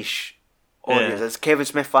really niche audience. As Kevin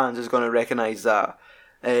Smith fans is going to recognise that.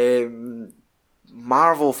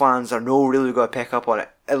 Marvel fans are no really going to pick up on it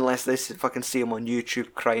unless they fucking see him on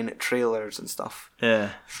YouTube crying at trailers and stuff. Yeah,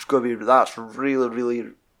 it's going to be, that's really, really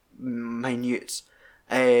minute.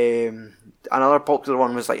 Another popular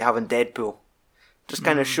one was like having Deadpool just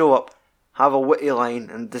kind of show up, have a witty line,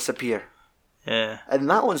 and disappear. Yeah, and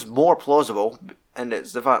that one's more plausible, and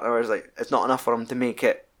it's the fact that it's like it's not enough for him to make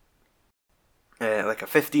it like a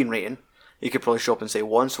 15 rating. You could probably show up and say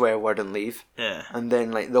one swear word and leave. Yeah. And then,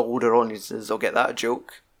 like, the older audiences will get that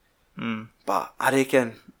joke. But I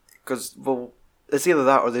reckon, because, well, it's either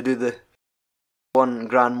that or they do the one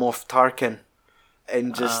Grand Moff Tarkin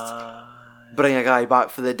and just bring a guy back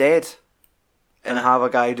for the dead and have a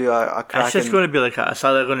guy do a cracking... It's just going to be like it's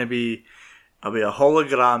either going to be a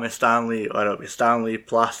hologram of Stanley or it'll be Stanley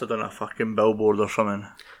plastered on a fucking billboard or something.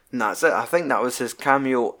 And that's it. I think that was his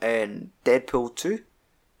cameo in Deadpool 2.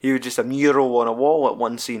 He was just a mural on a wall at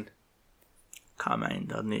one scene. Can't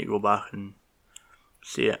mind. I'd need to go back and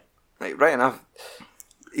see it. Like, right enough.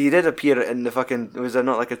 He did appear in the fucking... Was there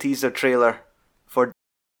not like a teaser trailer for...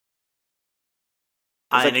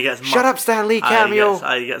 And he gets mugged. Shut up, Stan Lee cameo!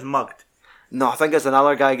 He gets mugged. No, I think it's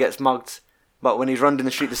another guy gets mugged. But when he's running down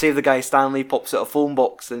the street to save the guy, Stan Lee pops out a phone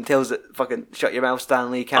box and tells it, fucking, shut your mouth, Stan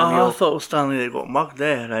Lee cameo. Oh, I thought it was Stan Lee that got mugged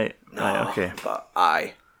there, right. No, right, okay. But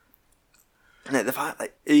aye. And the fact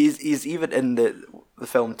that he's even in the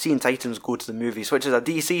film Teen Titans Go to the Movies, which is a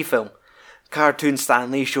DC film. Cartoon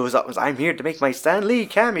Stan Lee shows up and says, I'm here to make my Stan Lee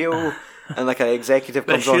cameo. And like an executive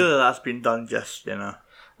comes on. But surely that's been done just, you know.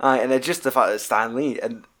 And it's just the fact that it's Stan Lee.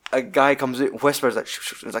 And a guy comes out and whispers, like,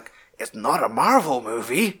 it's like, it's not a Marvel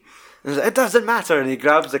movie. And like, it doesn't matter. And he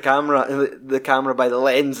grabs the camera by the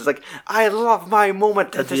lens. It's like, I love my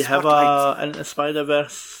moment. Did he have a Into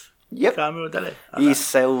Spider-Verse cameo, did he? He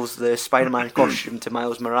sells the Spider-Man costume to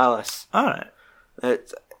Miles Morales. Alright.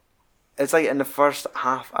 It's like in the first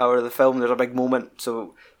half hour of the film, there's a big moment.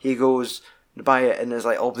 So he goes to buy it, and there's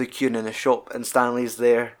like all the queuing in the shop, and Stanley's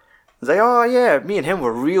there. He's like, oh yeah, me and him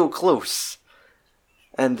were real close.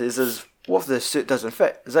 And he says, what if the suit doesn't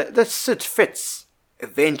fit? He's like, this suit fits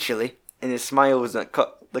eventually. And he smiles, and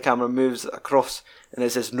the camera moves across, and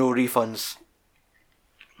it says no refunds.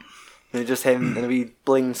 And just him and a wee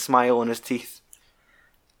bling smile on his teeth.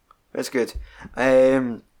 It's good.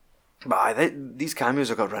 But I think these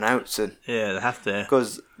cameos are going to run out soon. Yeah, they have to.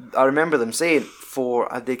 Because I remember them saying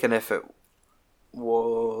I think if it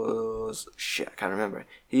was... Shit, I can't remember.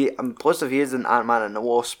 I'm positive he is in Ant-Man and the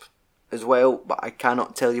Wasp. as well, but I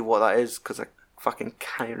cannot tell you what that is because I fucking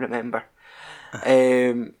can't remember.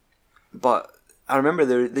 But I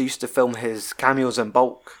remember they used to film his cameos in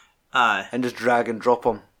bulk. Aye. And just drag and drop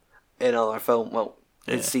them in other film,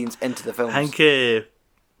 his scenes into the films. I think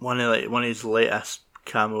one of his latest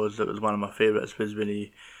cameos that was one of my favourites was when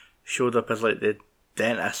he showed up as like the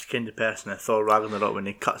dentist kind of person in Thor Ragnarok when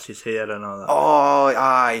he cuts his hair and all that. Oh,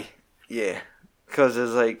 aye. Yeah. Because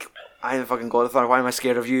it's like, I am fucking God of Thor, why am I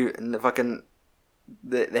scared of you? And the fucking,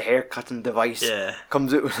 the hair cutting device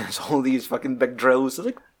comes out with all these fucking big drills. It's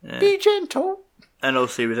like, be gentle. And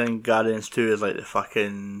also he was in Guardians 2 as like the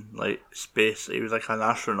fucking like space. He was like an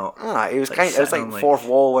astronaut. He was it was like fourth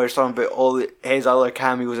wall where he's talking about all his other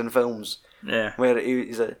cameos in films. Yeah. Where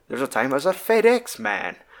he's there's a time I was a FedEx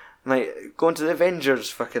man. Like going to the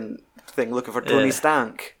Avengers fucking thing looking for Tony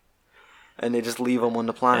Stark. And they just leave him on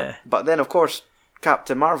the planet. Yeah. But then of course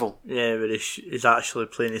Captain Marvel. Yeah, but he's actually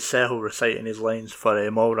playing his cell reciting his lines for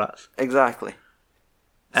Mallrats. Exactly.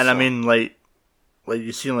 And I mean like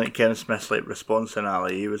you seen like Kevin Smith's like response in that,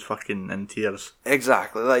 like he was fucking in tears.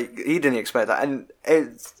 Exactly, like he didn't expect that, and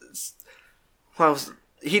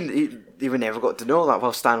he would never got to know that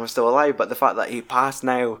while Stan was still alive. But the fact that he passed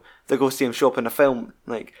now, to go see him show up in a film,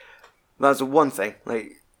 like that's one thing.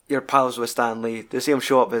 Like you're pals with Stan Lee, to see him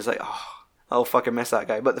show up is like, oh, I'll fucking miss that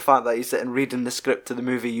guy. But the fact that he's sitting reading the script to the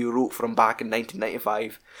movie you wrote from back in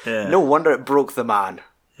 1995, no wonder it broke the man.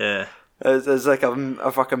 Yeah. It's like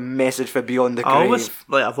a fucking message for beyond the grave.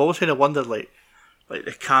 I've always kind of wondered like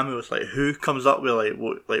the cameos, like who comes up with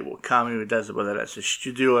what cameo does, whether it's a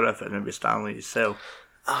studio or if it's maybe Stanley himself.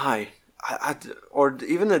 Aye, or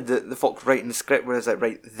even the folks writing the script where it's like,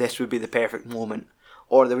 right, this would be the perfect moment,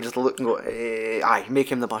 or they would just look and go, aye,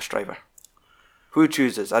 make him the bus driver. Who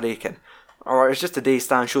chooses? I reckon. Or it's just a day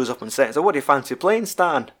Stan shows up on set. So what do you fancy playing,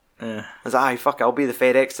 Stan? Yeah. I was like, aye, fuck, I'll be the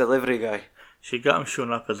FedEx delivery guy. She got him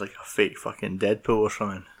showing up as like a fake fucking Deadpool or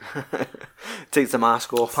something. Takes the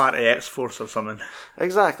mask off. Part of X-Force or something.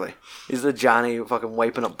 Exactly. He's the Johnny fucking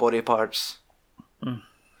wiping up body parts.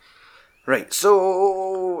 Right,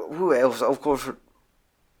 so who else? Of course,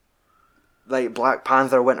 like Black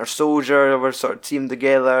Panther, Winter Soldier were sort of teamed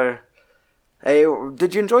together.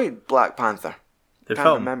 Did you enjoy Black Panther? The Can't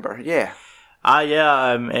film? remember, yeah.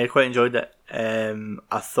 I quite enjoyed it.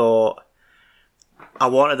 I thought I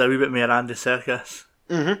wanted a wee bit more Andy Serkis,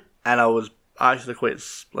 and I was actually quite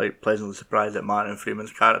like pleasantly surprised at Martin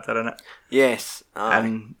Freeman's character in it. Yes,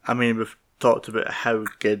 and I mean we've talked about how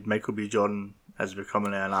good Michael B. Jordan is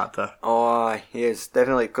becoming an actor. Oh, he is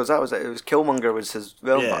definitely, because it was Killmonger was his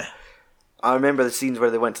film. Yeah. I remember the scenes where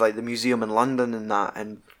they went to like the museum in London and that,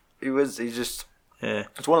 and he's just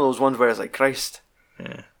It's one of those ones where it's like, Christ.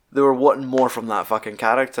 Yeah. They were wanting more from that fucking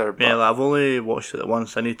character. But I've only watched it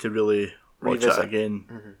once. I need to really watch it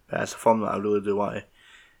again. But it's a film that I really do want to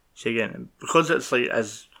see again, because it's like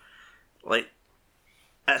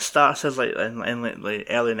it starts as like in like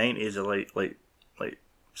early 90s, or like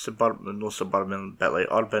suburban, no suburban, but like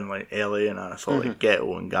urban, like LA, and it's all like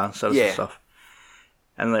ghetto and gangsters and stuff.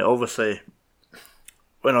 And like obviously,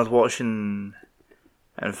 when I was watching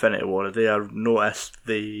Infinity War today, I noticed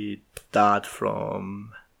the dad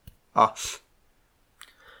from Us.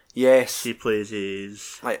 Yes, he plays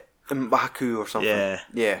his like M'Baku or something.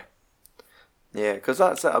 Yeah, because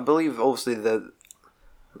that's it. I believe obviously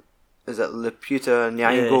is it Lupita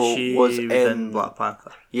Nyong'o was in Black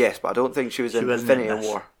Panther. Yes, but I don't think she was in Infinity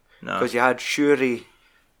War. No, because you had Shuri,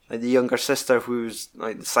 like the younger sister, who's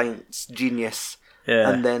like the science genius.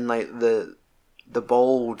 Yeah, and then like the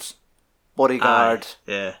bald bodyguard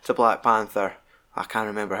to Black Panther. I can't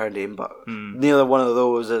remember her name, but neither one of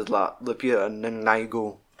those is like Lupita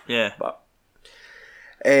Nyong'o. Yeah, but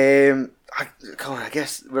I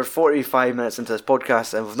guess we're 45 minutes into this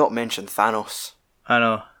podcast and we've not mentioned Thanos. I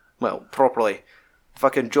know. Well, properly.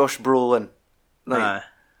 Fucking Josh Brolin. Like,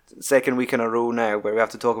 second week in a row now where we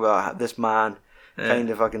have to talk about this man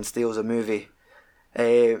kind of fucking steals a movie.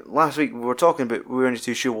 Last week we were talking about, we weren't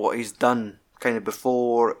too sure what he's done kind of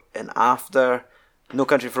before and after No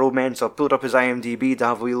Country for Old Men, so I pulled up his IMDb to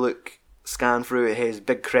have a wee look, scan through his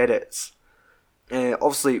big credits.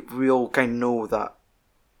 Obviously we all kind of know that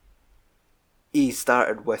he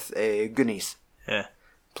started with Goonies. Yeah.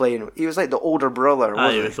 He was like the older brother,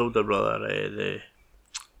 wasn't he? He was the older brother, the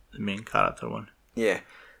main character one. Yeah.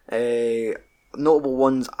 Notable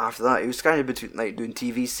ones after that, he was kind of between like doing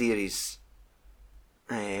TV series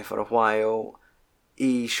for a while.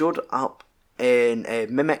 He showed up in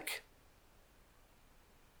Mimic,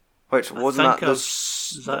 which wasn't that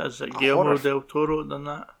is it Guillermo del Toro done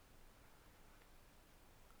that?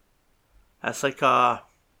 It's like a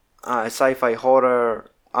sci-fi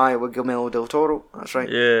horror Aye, with Guillermo del Toro. That's right.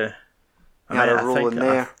 Yeah. He had a role in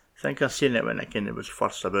there. I think I seen it when it was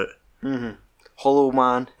first about. Hollow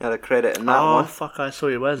Man had a credit in that one. Oh, fuck, I saw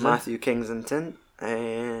he was. Matthew Kensington.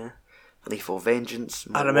 Lethal Vengeance.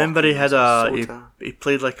 I remember he had Sota. he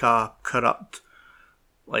played like a corrupt,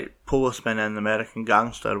 like, policeman in American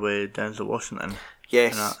Gangster with Denzel Washington.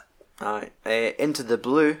 Yes. Aye. Into the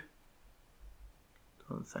Blue.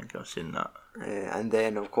 Don't think I've seen that. And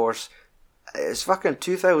then, of course, it's fucking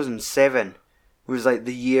 2007 was like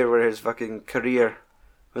the year where his fucking career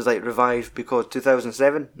was like revived, because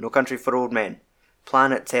 2007, No Country for Old Men,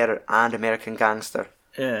 Planet Terror, and American Gangster.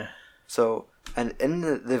 Yeah. So, and in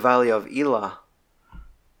the Valley of Elah.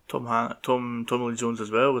 Tom Lee Jones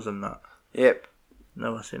as well was in that. Yep.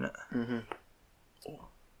 Never seen it.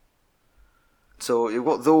 So you've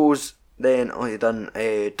got those. Then you done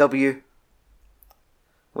W.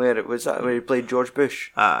 Where it was that where he played George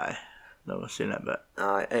Bush. Aye. Never seen it, but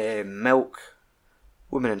Milk,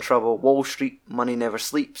 Women in Trouble, Wall Street, Money Never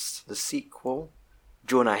Sleeps, the sequel,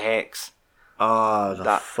 Jonah Hex. oh,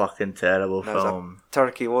 that fucking terrible That was film. a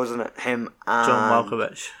turkey, wasn't it? Him and John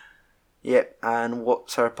Malkovich. Yep, and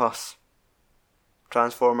What's Her Puss?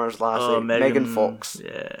 Transformers last night. Megan Fox.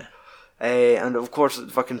 Yeah. And of course,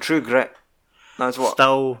 fucking True Grit. That's what.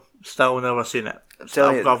 Still never seen it. I've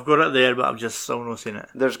telling got you, it there, but I've just still not seen it.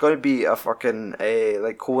 there's going to be a fucking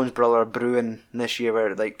like Coen's brother brewing this year,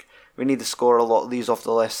 where like we need to score a lot of these off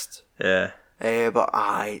the list. Yeah. But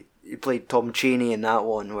he played Tom Chaney in that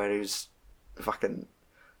one, where he was fucking.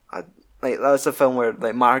 Like that's the film where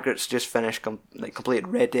like Margaret's just finished completed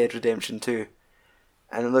Red Dead Redemption 2,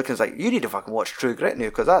 and Lucan's like, you need to fucking watch True Grit now,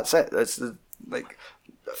 because that's it. That's the like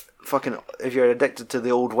fucking, if you're addicted to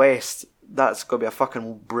the Old West, that's gonna be a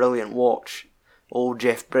fucking brilliant watch. Old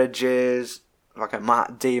Jeff Bridges, fucking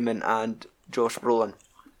Matt Damon, and Josh Brolin.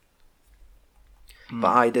 But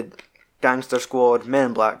I did Gangster Squad, Men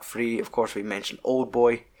in Black 3, of course we mentioned Old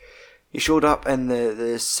Boy. He showed up in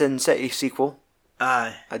the Sin City sequel.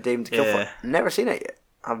 Aye. A Dame to Kill For. Never seen it yet.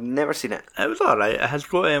 I've never seen it. It was alright. It has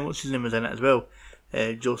got, what's his name was in it as well?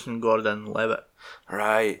 Joseph Gordon-Levitt.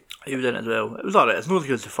 Right. He was in it as well. It was alright. It's not as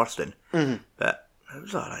good as the first one. But it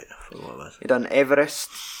was alright for what it was. He done Everest.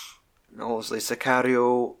 Obviously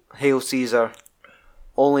Sicario, Hail Caesar,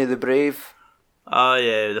 Only the Brave. Oh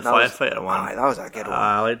yeah, the firefighter one. Aye, that was a good one.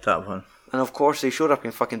 I liked that one. And of course he showed up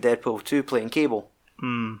in fucking Deadpool 2 playing Cable.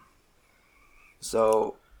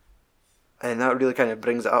 So, and that really kind of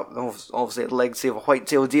brings it up. Obviously, Legacy of a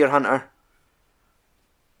White-tailed Deer Hunter.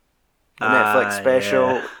 The Netflix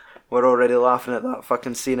special. Yeah. We're already laughing at that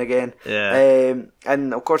fucking scene again. Yeah.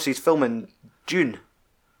 And of course he's filming Dune.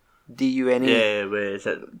 Dune. Yeah, wait, is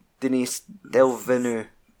it? Denis Villeneuve.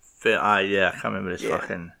 Yeah, I can't remember his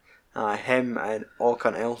fucking... Him and all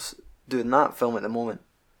cunt else doing that film at the moment.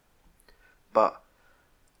 But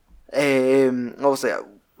obviously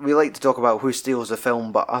we like to talk about who steals the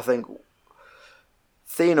film, but I think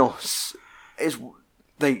Thanos is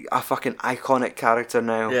like a fucking iconic character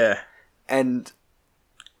now. Yeah. And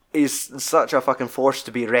he's such a fucking force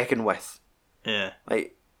to be reckoned with. Yeah.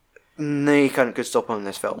 Like, no cunt could stop him in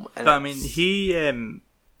this film. And But I mean, he,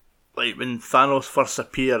 like when Thanos first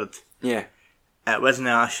appeared, yeah, it wasn't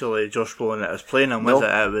actually Josh Brolin that was playing him, was it?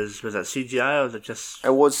 It was it CGI or was it just...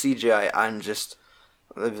 It was CGI, and just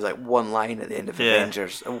there was like one line at the end of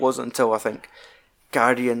Avengers. It wasn't until I think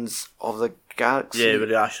Guardians of the Galaxy. Yeah, where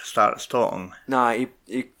he actually starts talking. Nah, he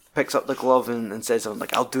picks up the glove and says something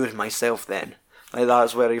like, "I'll do it myself." Then, like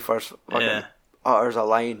that's where he first fucking utters a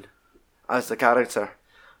line as the character.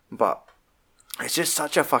 But it's just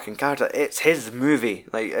such a fucking character. It's his movie.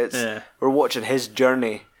 Like we're watching his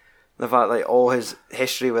journey. The fact like all his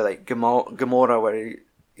history with like Gamora, where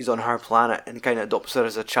he's on her planet and kind of adopts her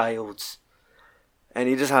as a child's, and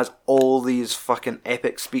he just has all these fucking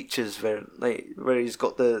epic speeches where he's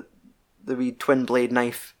got the wee twin blade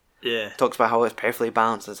knife. Yeah. Talks about how it's perfectly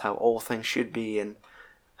balanced, as how all things should be, and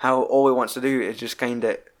how all he wants to do is just kind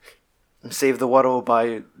of save the world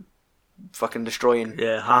by fucking destroying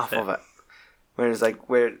half of it. Whereas like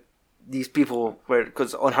where these people,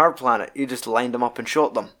 because on her planet you just lined them up and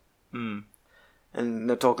shot them. And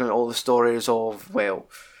they're talking all the stories of, well,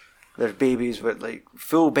 there's babies with like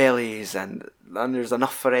full bellies and there's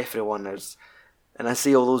enough for everyone. And I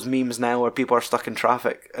see all those memes now where people are stuck in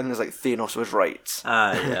traffic and there's like Thanos was right.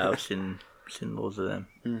 Yeah, I've seen loads of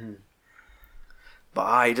them.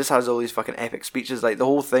 But he just has all these fucking epic speeches, like the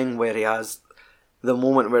whole thing where he has the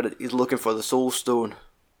moment where he's looking for the Soul Stone.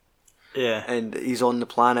 Yeah. And he's on the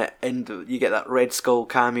planet and you get that Red Skull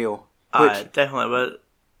cameo. Definitely, but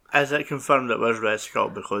is it confirmed it was Red Skull?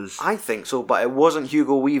 Because I think so, but it wasn't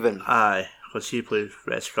Hugo Weaving. Aye, because he played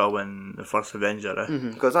Red Skull in the first Avenger.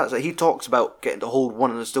 Because that's it. He talks about getting to hold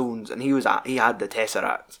one of the stones, and he had the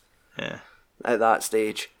Tesseract. Yeah. At that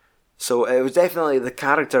stage. So it was definitely the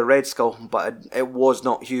character Red Skull, but it was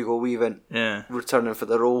not Hugo Weaving returning for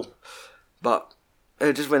the role. But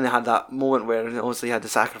just when they had that moment where obviously he had to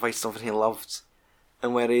sacrifice something he loved,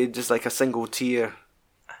 and where he just like a single tear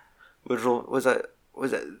would roll.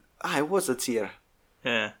 It was a tear.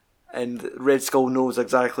 Yeah. And Red Skull knows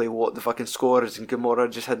exactly what the fucking score is, and Gamora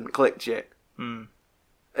just hadn't clicked yet.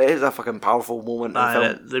 It is a fucking powerful moment in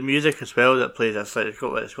the film. The music as well that plays, it's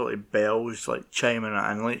got like bells like chiming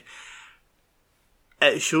and like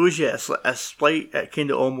it shows you it's like it kind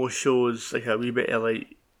of almost shows like a wee bit of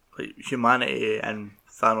like humanity in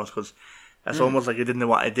Thanos, because it's almost like he didn't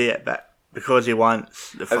want to do it, but because he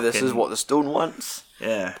wants the fucking... This is what the stone wants.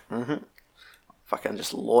 Yeah. Fucking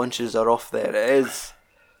just launches her off there. It is,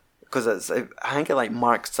 because I think it like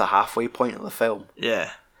marks the halfway point of the film.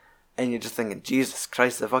 Yeah. And you're just thinking, Jesus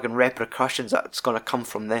Christ, the fucking repercussions that's going to come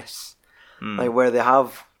from this. Like when they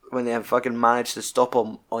have fucking managed to stop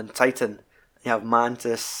him on Titan, you have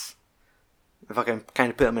Mantis, they fucking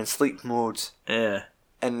kind of put him in sleep mode. Yeah.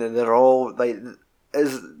 And then they're all like,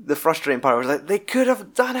 is the frustrating part was like, they could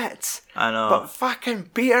have done it. I know. But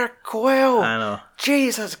fucking Peter Quill. I know.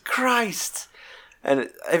 Jesus Christ. And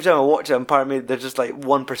every time I watch it, part of me, they're just like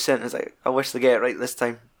 1% is like, I wish they get it right this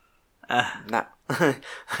time. Nah.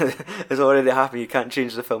 It's already happened, you can't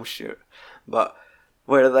change the film, shoot. But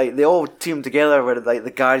where like they all team together, where like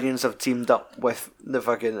the Guardians have teamed up with the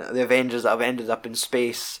Avengers that have ended up in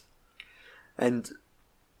space, and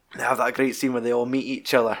they have that great scene where they all meet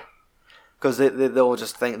each other, because they all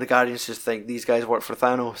just think, the Guardians just think these guys work for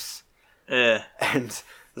Thanos. Yeah. And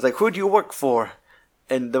it's like, who do you work for?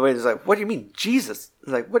 And the way it's like, what do you mean, Jesus?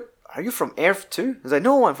 It's like, what, are you from Earth too? It's like,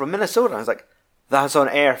 no, I'm from Minnesota. I was like, that's on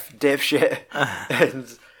Earth, dipshit.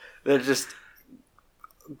 And they're just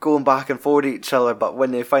going back and forth at each other, but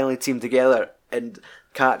when they finally team together and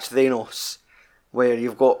catch Thanos, where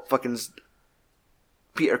you've got fucking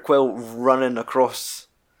Peter Quill running across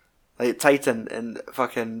like Titan, and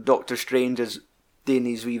fucking Doctor Strange is doing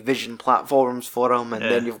these wee vision platforms for him, and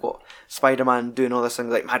then you've got Spider-Man doing all this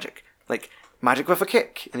things like magic with a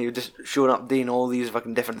kick, and you're just showing up doing all these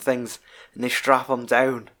fucking different things, and they strap him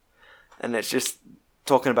down. And it's just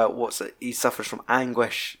talking about he suffers from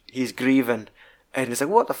anguish, he's grieving, and he's like,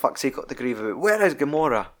 what the fuck's he got to grieve about? Where is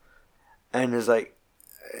Gamora? And he's like,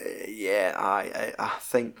 I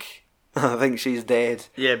think she's dead.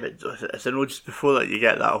 Yeah, but I know just before that you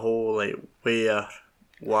get that whole like where,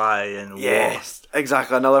 why, and yes, what.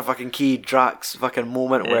 Exactly, another fucking key Drax fucking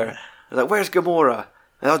moment where he's like, where's Gamora?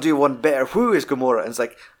 And I'll do one better. Who is Gamora? And it's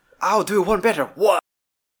like, I'll do one better. What?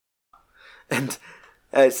 And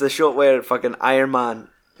it's the shot where fucking Iron Man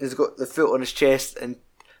has got the foot on his chest, and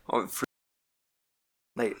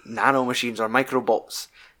like nano machines or microbots,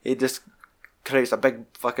 he just creates a big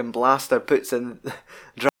fucking blaster, puts in.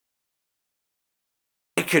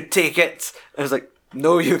 I could take it. And I was like,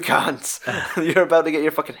 no, you can't. You're about to get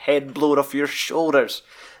your fucking head blown off your shoulders.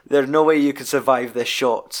 There's no way you can survive this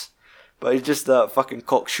shot. But he's just that fucking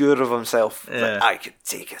cocksure of himself. Yeah. Like, I could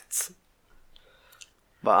take it.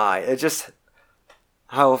 But it's just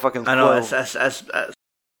how fucking. I know Quill. it's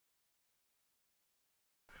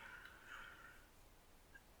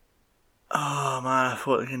oh man, I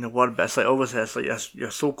thought in the word, but it's like obviously it's like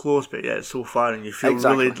you're so close, but yet it's so far, and you feel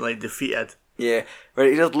really like defeated. Yeah, where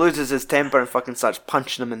he just loses his temper and fucking starts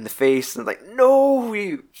punching him in the face, and like, no,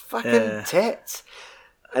 you fucking tit.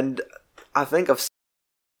 And I think I've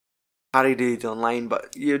parodied online,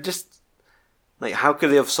 but you're just like, how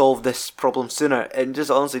could they have solved this problem sooner? And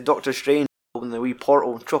just honestly, Doctor Strange opening the wee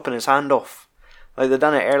portal and chopping his hand off. Like they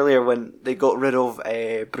done it earlier when they got rid of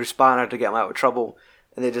Bruce Banner to get him out of trouble,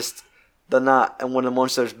 and they just done that, and one of the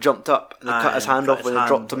monsters jumped up and they cut his hand off when they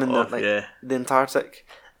dropped him in the Antarctic.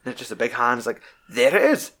 And it's just a big hand. It's like, there it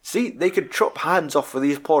is. See, they could chop hands off with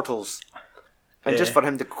these portals, and just for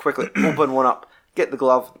him to quickly open one up, get the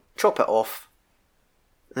glove, chop it off,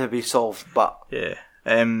 and it'd be solved. But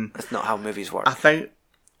that's not how movies work. I think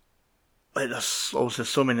like there's also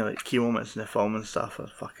so many like key moments in the film and stuff. There's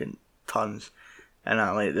fucking tons, and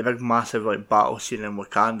like the big massive like battle scene in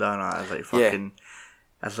Wakanda and that is like fucking.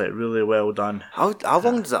 It's like really well done. How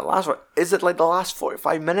long does it last for? Is it like the last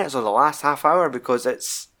 45 minutes or the last half hour? Because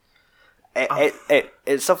it's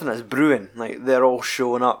something that's brewing. Like they're all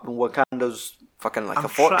showing up, and Wakanda's fucking like a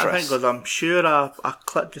fortress. I think because I'm sure I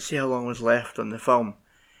clicked to see how long was left on the film,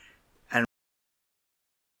 and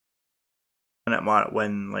minute mark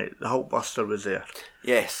when like the Hulkbuster was there.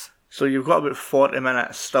 Yes. So you've got about 40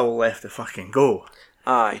 minutes still left to fucking go.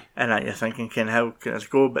 Aye. And that you're thinking, how can this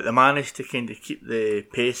go? But they managed to kind of keep the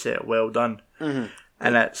pace at well done. Mm-hmm.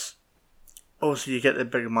 And it's also, you get the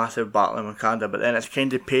big massive battle in Wakanda, but then it's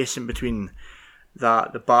kind of pacing between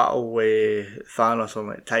that, the battle with Thanos on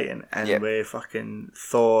like Titan, and with fucking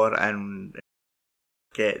Thor, and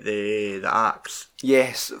get the axe.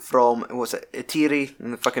 Yes, from, what's it, Itiri,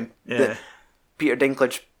 and the fucking Peter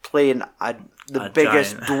Dinklage playing the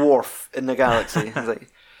biggest giant dwarf in the galaxy. It's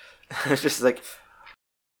like, it's just like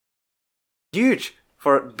huge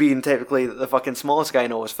for being technically the fucking smallest guy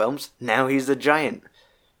in all his films. Now he's the giant.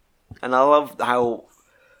 And I love how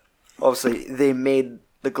obviously they made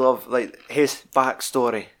the glove, like his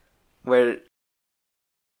backstory, where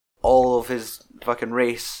all of his fucking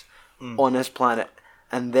race on this planet,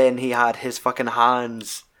 and then he had his fucking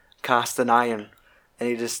hands cast in iron, and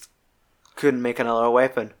he just couldn't make another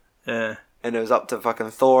weapon. Yeah. And it was up to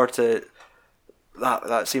fucking Thor to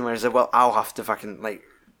that scene where he said, well, I'll have to fucking like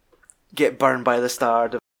get burned by the star,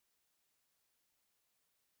 the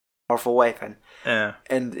powerful weapon. Yeah.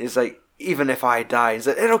 And it's like, even if I die, he's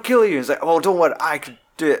like, it'll kill you. He's like, oh, don't worry, I could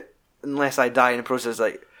do it unless I die in the process.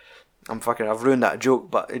 Like, I've ruined that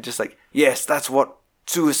joke, but it's just like, yes, that's what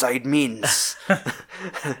suicide means.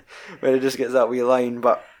 Where it just gets that wee line,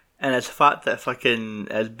 but. And it's the fact that fucking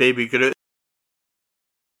his baby Groot.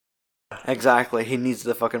 Exactly, he needs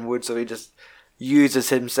the fucking wood, so he just uses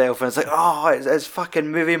himself, and it's like, oh, it's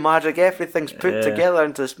fucking movie magic. Everything's put together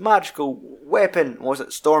into this magical weapon. Was it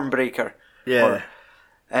Stormbreaker? Yeah.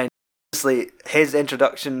 And honestly, his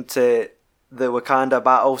introduction to the Wakanda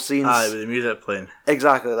battle scenes. Aye, with the music playing.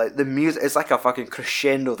 Exactly, like the music, it's like a fucking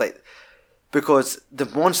crescendo, like, because the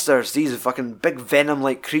monsters, these fucking big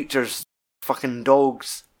venom-like creatures, fucking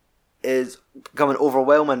dogs, is becoming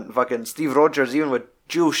overwhelming. Fucking Steve Rogers, even with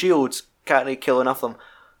dual shields, can't really kill enough of them.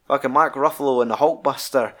 Fucking Mark Ruffalo and the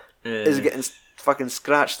Hulkbuster is getting fucking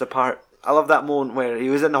scratched apart. I love that moment where he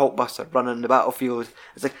was in the Hulkbuster running the battlefield.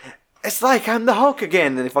 It's like I'm the Hulk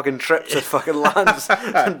again, and he fucking trips and fucking lands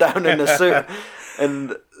down in the suit, and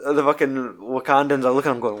the fucking Wakandans are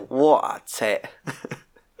looking at him going, what a tit.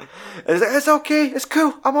 And he's like, it's okay, it's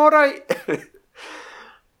cool, I'm alright.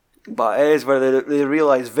 But it is where they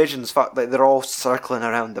realise Vision's fucked, like they're all circling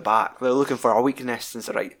around the back. They're looking for a weakness, and it's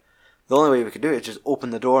right, the only way we could do it is just open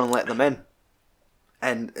the door and let them in.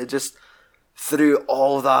 And it just, through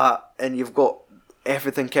all that, and you've got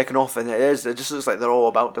everything kicking off, and it just looks like they're all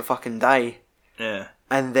about to fucking die. Yeah.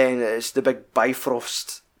 And then it's the big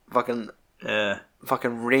Bifrost fucking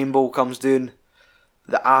rainbow comes down.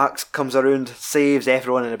 The axe comes around, saves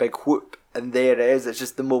everyone in a big whoop, and there it is. It's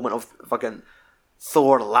just the moment of fucking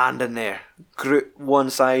Thor landing there. Groot one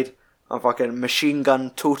side, a fucking machine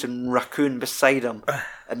gun toting raccoon beside him,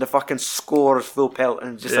 and the fucking scores full pelt,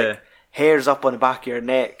 and just like hairs up on the back of your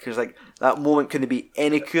neck. Because like that moment couldn't be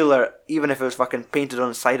any cooler, even if it was fucking painted on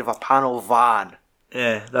the side of a panel van.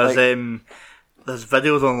 Yeah, there's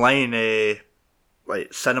videos online,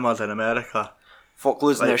 like cinemas in America. Folk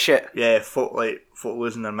losing their shit. Yeah, folk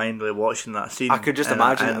losing their mind like watching that scene. I could just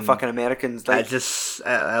imagine the fucking Americans. Like,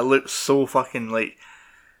 it looks so fucking like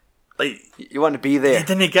you want to be there. You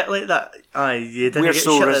didn't get like that. Aye, you didn't We're get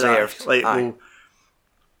so shit reserved. Like that. Well,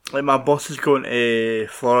 like my boss is going to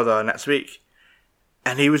Florida next week,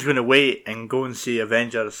 and he was going to wait and go and see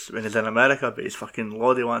Avengers when he's in America, but his fucking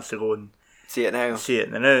lordy wants to go and see it now. But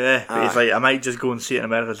he's like, I might just go and see it in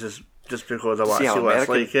America just because I want to see what it's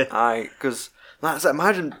like. Yeah. Aye, because that's,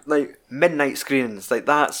 imagine like midnight screenings, like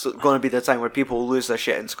that's going to be the time where people lose their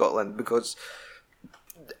shit in Scotland, because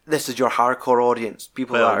this is your hardcore audience.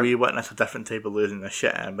 People we witness a different type of losing their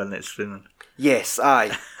shit in midnight screening. Yes,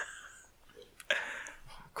 aye.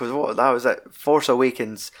 Because what that was it, Force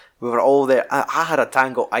Awakens. We were all there. I had a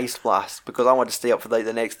Tango Ice Blast because I wanted to stay up for like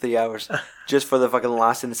the next 3 hours just for the fucking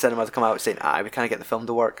last in the cinema to come out saying, we can't get the film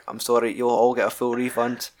to work. I'm sorry, you'll all get a full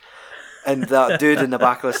refund. And that dude in the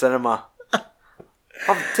back of the cinema,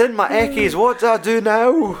 I've done my eckies, what do I do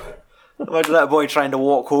now? Imagine that boy trying to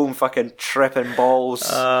walk home fucking tripping balls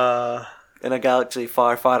in a galaxy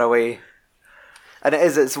far, far away. And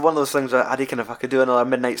it's one of those things where I reckon if I could do another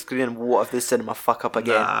midnight screening, what if the cinema fuck up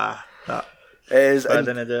again? Nah. I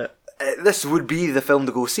didn't do it. This would be the film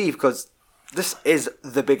to go see, because this is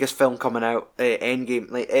the biggest film coming out,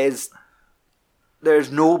 Endgame. Like,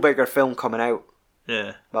 there's no bigger film coming out.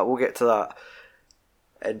 Yeah. But we'll get to that.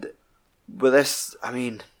 And with this, I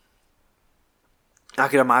mean, I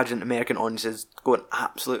can imagine American audiences going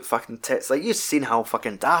absolute fucking tits. Like, you've seen how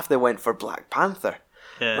fucking daft they went for Black Panther.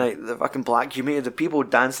 Yeah. Like, the fucking black community, the people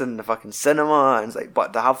dancing in the fucking cinema, and it's like,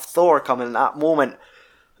 but to have Thor coming in that moment,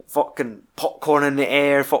 fucking popcorn in the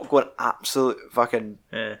air, going absolute fucking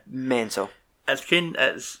mental.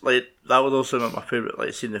 It's like that was also my favourite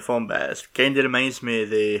like scene in the film, but it kind of reminds me of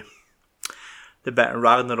the bit in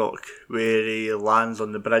Ragnarok where he lands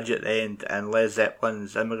on the bridge at the end and Led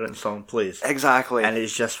Zeppelin's Immigrant Song plays. Exactly. And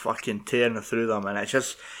he's just fucking tearing through them, and it's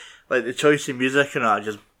just like the choice of music and that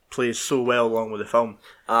just plays so well along with the film.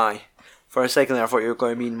 Aye. For a second there, I thought you were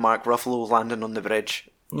going to mean Mark Ruffalo landing on the bridge.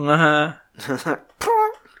 Uh-huh.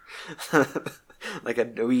 Like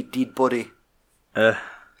a wee deed body. Man,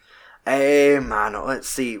 let's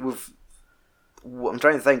see. I'm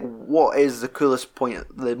trying to think, what is the coolest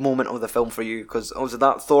point, the moment of the film for you? Because obviously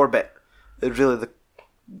that Thor bit,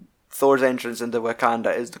 Thor's entrance into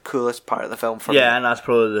Wakanda is the coolest part of the film for me. Yeah, and that's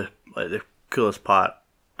probably the coolest part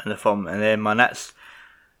in the film. And then my next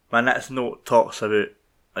note talks about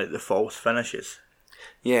like the false finishes.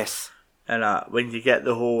 Yes. And when you get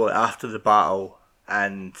the whole after the battle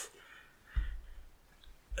and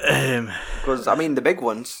because I mean the big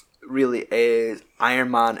ones really is Iron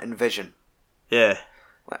Man and Vision. Yeah.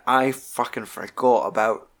 Like, I fucking forgot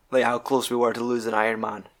about like how close we were to losing Iron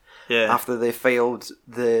Man. Yeah. After they failed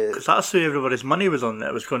the... Because that's who everybody's money was on,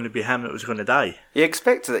 that it was going to be him that was going to die. You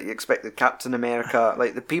expected it. You expected Captain America,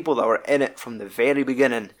 like the people that were in it from the very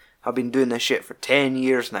beginning have been doing this shit for 10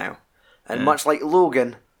 years now. And much like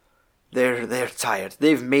Logan, they're tired.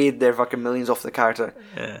 They've made their fucking millions off the character.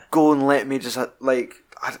 Yeah. Go and let me just, like...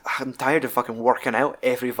 I'm tired of fucking working out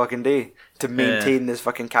every fucking day to maintain this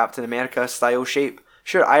fucking Captain America style shape.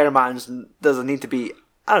 Sure, Iron Man doesn't need to be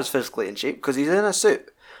as physically in shape because he's in a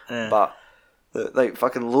suit. Yeah. But like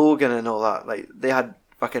fucking Logan and all that, like they had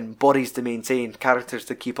fucking bodies to maintain, characters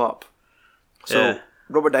to keep up. So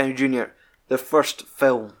Robert Downey Jr., the first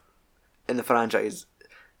film in the franchise,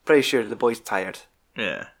 pretty sure the boy's tired.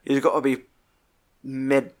 Yeah. He's got to be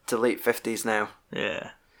mid to late 50s now.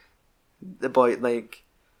 Yeah. The boy, like,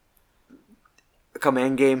 come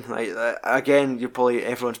Endgame, like again,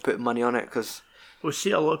 everyone's putting money on it because. Well,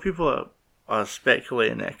 see, a lot of people are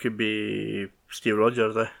speculating it could be Steve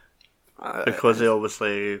Rogers, because they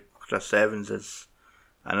obviously Chris Evans'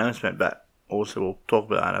 announcement, but also we'll talk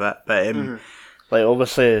about that in a bit. But like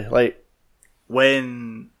obviously, like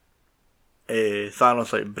when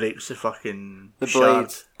Thanos like breaks the fucking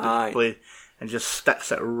blade, blade, and just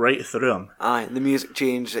sticks it right through him. Aye, the music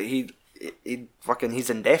changed. He he's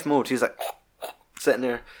in death mode. He's like sitting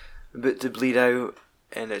there, about to bleed out,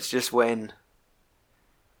 and it's just when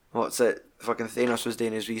fucking Thanos was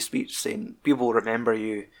doing his wee speech saying, "People remember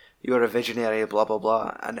you. You're a visionary." Blah blah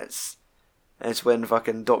blah, and it's when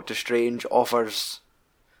fucking Doctor Strange offers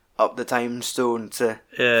up the time stone to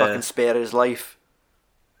fucking spare his life.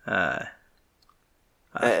 That's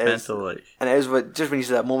mental, like. And it is just when you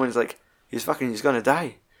see that moment, it's like he's gonna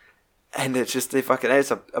die. And it's just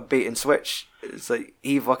it's a bait and switch. It's like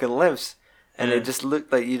he fucking lives, and it just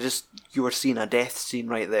looked like you were seeing a death scene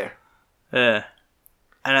right there. Yeah,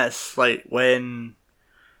 and it's like when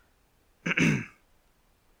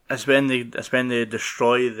it's when they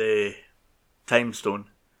destroy the time stone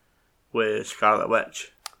with Scarlet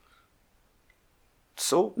Witch.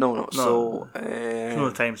 So no. So it's not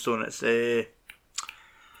the time stone. It's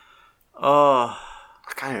I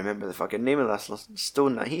can't remember the fucking name of that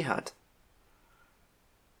stone that he had.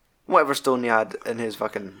 Whatever stone he had in his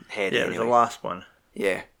fucking head. Yeah, anyway. it was the last one.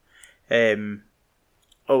 Yeah.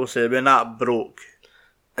 Obviously, when that broke,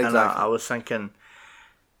 exactly. And I was thinking,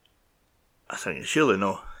 surely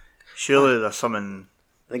there's something.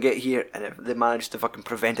 They get here and they managed to fucking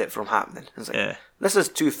prevent it from happening. It's like, this is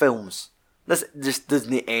 2 films. This just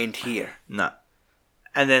doesn't end here. Nah.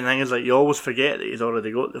 And then the thing is, like, you always forget that he's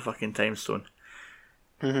already got the fucking time stone.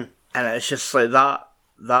 Mm-hmm. And it's just like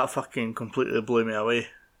that fucking completely blew me away.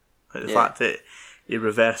 Like the fact that he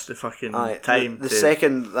reversed the fucking time. The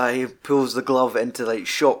second that he pulls the glove into like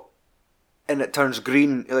shock and it turns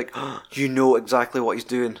green, you're like, oh, you know exactly what he's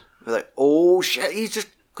doing. You're like, oh shit, he's just...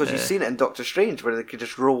 Because you've seen it in Doctor Strange where they could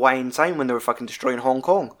just rewind time when they were fucking destroying Hong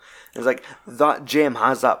Kong. It's like, that gem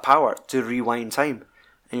has that power to rewind time.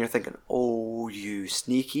 And you're thinking, oh, you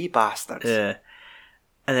sneaky bastards. Yeah.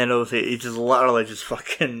 And then obviously he just literally just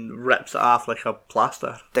fucking rips it off like a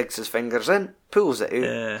plaster. Digs his fingers in, pulls it out.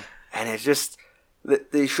 Yeah. And it's just...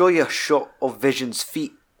 They show you a shot of Vision's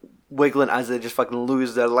feet wiggling as they just fucking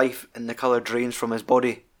lose their life and the colour drains from his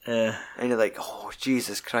body. Yeah. And you're like, oh,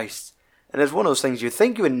 Jesus Christ. And it's one of those things you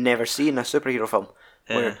think you would never see in a superhero film.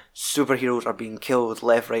 Where superheroes are being killed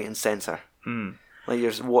left, right and centre. Like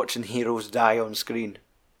you're just watching heroes die on screen.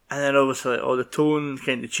 And then obviously all the tone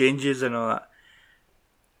kind of changes and all that.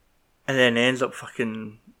 And then ends up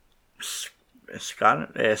fucking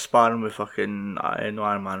sparring with fucking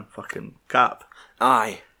Iron Man fucking Cap.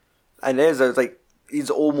 Aye. And it's like, he's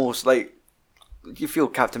almost like you feel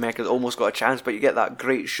Captain America's almost got a chance, but you get that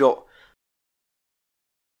great shot.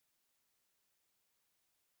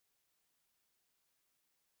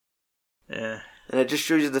 Yeah. And it just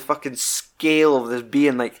shows you the fucking scale of this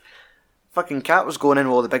being. Like, fucking Cap was going in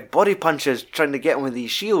with all the big body punches, trying to get him with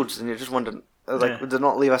these shields, and you're just wondering, like, would they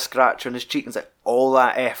not leave a scratch on his cheek? And it's like, all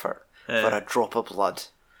that effort for a drop of blood.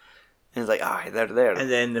 And it's like, they're there. And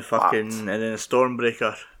then the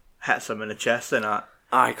Stormbreaker hits him in the chest and that.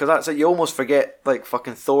 Because that's it. You almost forget, like,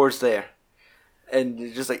 fucking Thor's there. And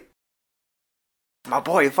you're just like, my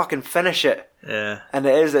boy, fucking finish it. Yeah. And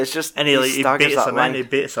it's just, and he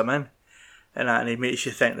baits him in. And he makes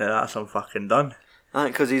you think that that's him fucking done.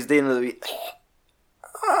 Because he's doing the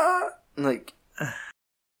like,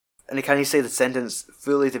 and he can't say the sentence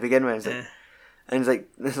fully to begin with. And he's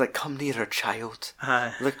like, come nearer, child.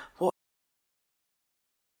 He's like, what?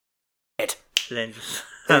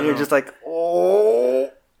 And you're just like,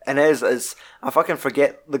 oh. And it's I fucking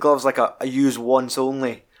forget the glove's like a use once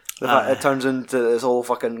only. The fact it turns into this whole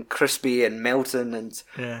fucking crispy and melting and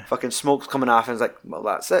fucking smoke's coming off, and it's like, well,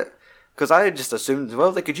 that's it. Because I just assumed,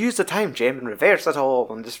 well, they could use the time gem and reverse it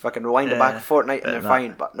all and just fucking rewind it back a fortnight and they're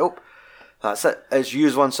fine. But nope. That's it. It's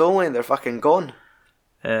used once only and they're fucking gone.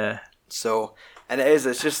 Yeah. So, and it's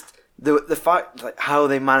just, the fact, like, how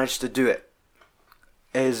they managed to do it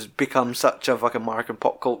is become such a fucking mark in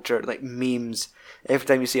pop culture. Like, memes. Every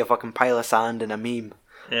time you see a fucking pile of sand in a meme.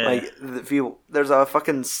 Yeah. Like, there's a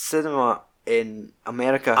fucking cinema in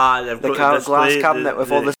America. They've got the glass cabinet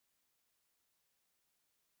with all the...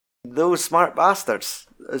 Those smart bastards.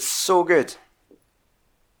 It's so good.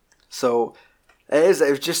 So, it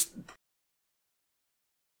was just...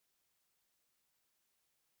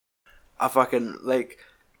 a fucking, like,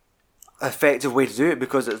 effective way to do it,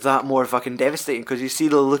 because it's that more fucking devastating, because you see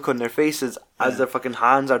the look on their faces as their fucking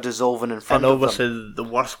hands are dissolving in front of them. And obviously the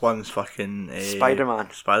worst one's fucking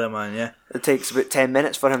Spider-Man, yeah. It takes about 10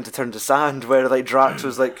 minutes for him to turn to sand, where like Drax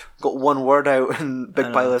was like got one word out and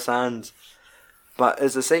big pile of sand. But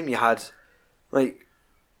it's the same you had, like,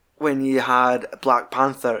 when you had Black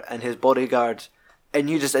Panther and his bodyguard, and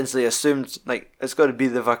you just instantly assumed, like, it's got to be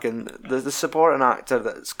the fucking the supporting actor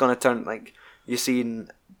that's gonna turn, like, you seen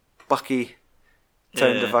Bucky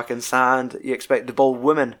turn to fucking sand. You expect the bald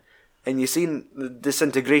woman, and you seen the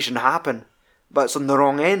disintegration happen, but it's on the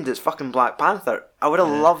wrong end. It's fucking Black Panther. I would have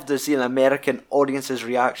loved to see an American audience's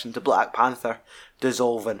reaction to Black Panther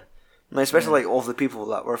dissolving, and especially like all the people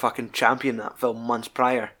that were fucking championing that film months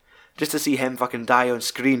prior, just to see him fucking die on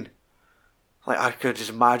screen. Like, I could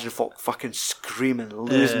just imagine folk fucking screaming,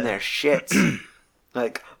 losing their shit.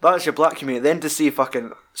 Like, that's your black community. Then to see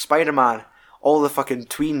fucking Spider-Man, all the fucking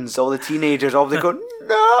tweens, all the teenagers, all they go,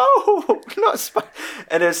 no, not Spider.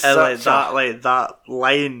 And it's such that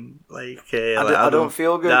line, like, I don't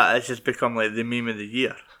feel good. That has just become like the meme of the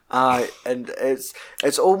year. And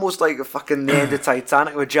it's almost like a fucking the end of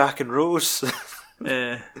Titanic with Jack and Rose.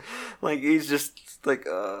 Yeah. Like, he's just like,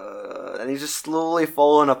 and he's just slowly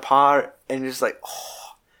falling apart, and you're just like, oh.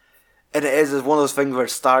 And it's one of those things where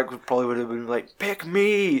Stark probably would have been like, pick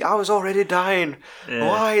me, I was already dying. Yeah.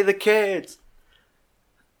 Why the kids?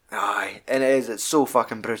 And it's so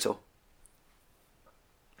fucking brutal.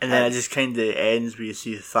 And then it just kind of ends where you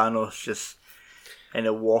see Thanos just kind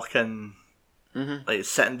of walking, like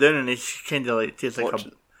sitting down, and he's kind of like takes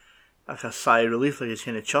like a sigh of relief, like he's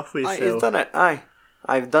kind of chuffed with himself. He's done it.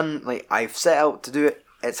 I've set out to do it.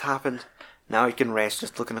 It's happened. Now he can rest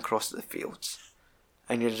just looking across at the fields.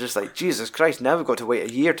 And you're just like, Jesus Christ, now we've got to wait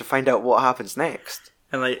a year to find out what happens next.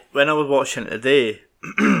 And like, when I was watching it today,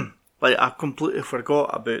 like, I completely forgot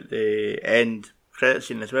about the end credit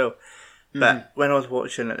scene as well. But when I was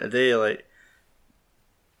watching it today, like,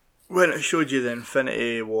 when it showed you the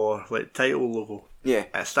Infinity War, like, title logo,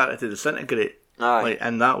 it started to disintegrate. Like,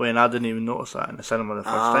 in that way, and I didn't even notice that in the cinema the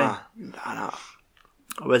first time.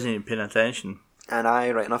 I wasn't even paying attention. And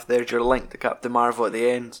right enough, there's your link to Captain Marvel at the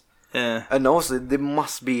end. Yeah. And also, they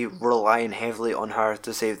must be relying heavily on her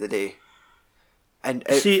to save the day. And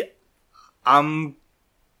see, I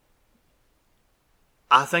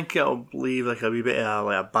think it'll leave like a wee bit of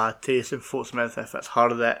like a bad taste in folks' mouth if it's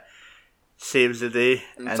her that saves the day.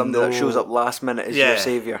 And somebody that shows up last minute is your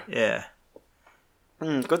saviour. Yeah.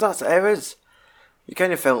 Because that's it is. You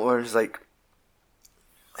kind of felt where it's like,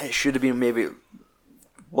 it should have been maybe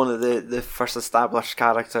one of the first established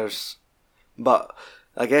characters. But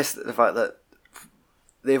I guess the fact that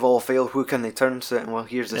they've all failed, who can they turn to? And well,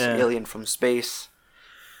 here's this alien from space.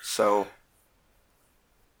 So,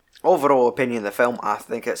 overall opinion of the film, I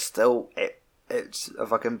think it's still it's a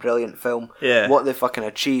fucking brilliant film. Yeah. What they fucking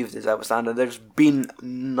achieved is outstanding. There's been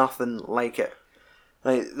nothing like it.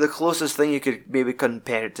 Like, the closest thing you could maybe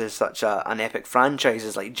compare it to such an epic franchise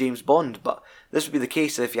is like James Bond, but this would be the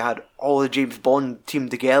case if you had all the James Bond teamed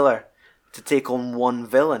together to take on one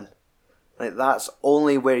villain. Like, that's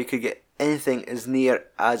only where you could get anything as near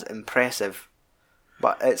as impressive.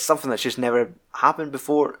 But it's something that's just never happened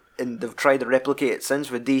before, and they've tried to replicate it since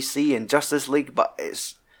with DC and Justice League, but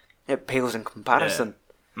it pales in comparison.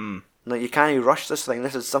 Yeah. Like, you can't rush this thing.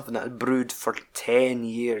 This is something that has brewed for 10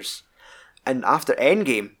 years. And after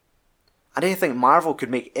Endgame, I don't think Marvel could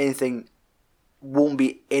make anything won't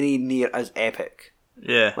be any near as epic.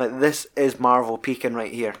 Yeah. Like, this is Marvel peaking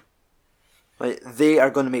right here. Like, they are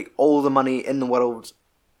going to make all the money in the world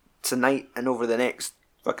tonight and over the next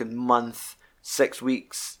fucking month, 6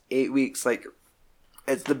 weeks, 8 weeks. Like,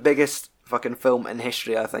 it's the biggest fucking film in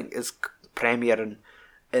history, I think. It's premiering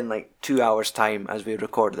in like 2 hours' time as we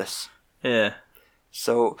record this. Yeah.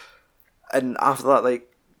 So, and after that, like,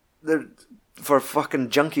 for fucking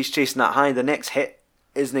junkies chasing that high, the next hit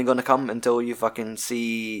isn't going to come until you fucking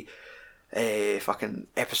see fucking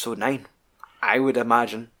episode 9, I would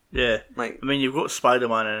imagine. Yeah. Like, I mean, you've got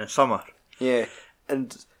Spider-Man in the summer. Yeah,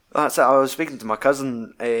 and that's it. I was speaking to my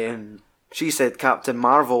cousin, she said Captain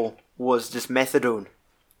Marvel was just methadone.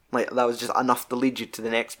 Like, that was just enough to lead you to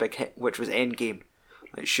the next big hit, which was Endgame.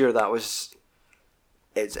 Like, sure, that was...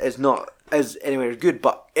 It's not as anywhere good,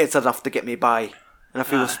 but it's enough to get me by. And I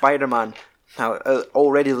feel with Spider-Man, how it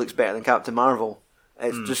already looks better than Captain Marvel,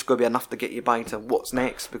 it's just going to be enough to get you by to what's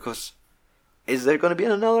next, because is there going to be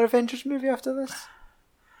another Avengers movie after this?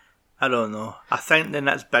 I don't know. I think the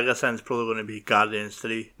next bigger thing is probably going to be Guardians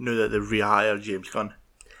 3, now that they've rehired James Gunn.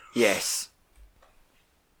 Yes.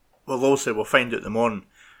 Well, also, we'll find out tomorrow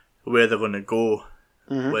where they're going to go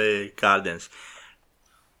with Guardians.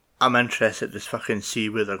 I'm interested to fucking see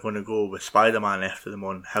where they're going to go with Spider-Man after them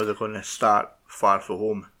on, how they're going to start Far From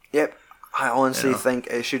Home. Yep. I honestly think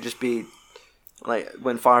it should just be like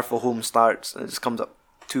when Far From Home starts, it just comes up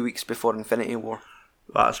 2 weeks before Infinity War.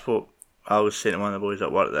 That's what I was saying to one of the boys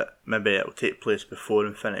at work, that maybe it'll take place before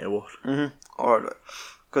Infinity War. Or,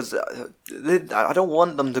 because I don't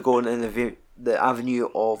want them to go in the avenue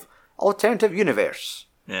of alternative universe.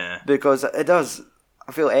 Yeah. Because it does.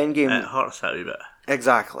 I feel Endgame... It hurts that a wee bit.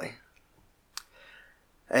 Exactly.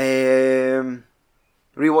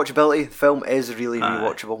 Rewatchability. The film is really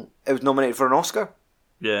rewatchable. It was nominated for an Oscar.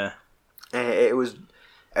 Yeah. It was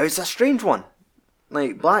a strange one.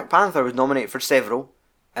 Like, Black Panther was nominated for several,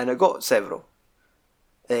 and it got several.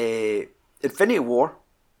 Infinity War,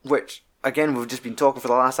 which, again, we've just been talking for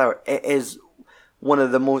the last hour, it is one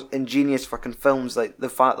of the most ingenious fucking films. Like, the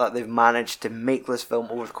fact that they've managed to make this film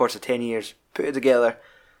over the course of 10 years, put it together,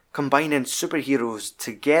 combining superheroes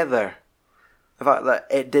together. The fact that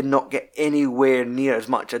it did not get anywhere near as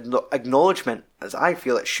much acknowledgement as I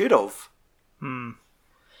feel it should have.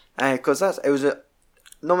 Because it was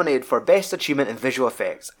nominated for Best Achievement in Visual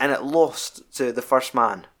Effects, and it lost to The First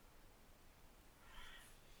Man.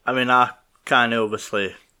 I mean, I can't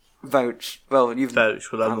obviously vouch. Well, you've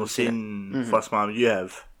vouch without not seen First Man. You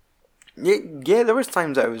have. Yeah, there was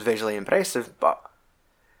times that it was visually impressive, but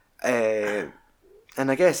and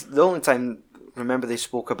I guess the only time, remember, they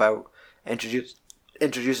spoke about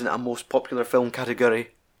introducing a most popular film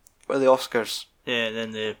category were the Oscars. Yeah, and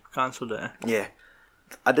then they cancelled it. Yeah,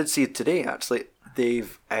 I did see it today. Actually,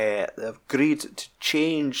 they've agreed to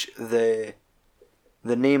change the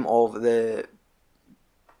name of the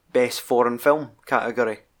best foreign film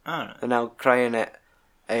category. Alright. They're now crying it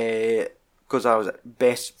because I was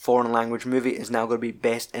best foreign language movie is now going to be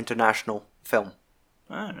best international film.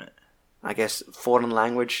 Alright. I guess foreign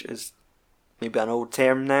language is maybe an old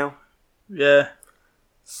term now. Yeah.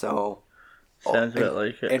 So sounds a bit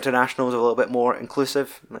like it. International is a little bit more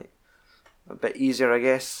inclusive, like a bit easier, I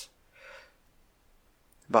guess.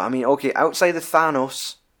 But I mean, okay, outside of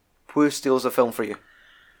Thanos, who steals the film for you?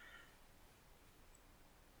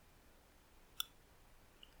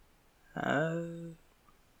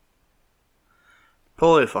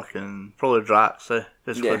 Probably Drax, just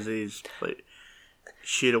because Yeah. he's like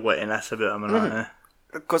sheer wittiness about him and that.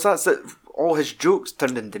 Because that's it. All his jokes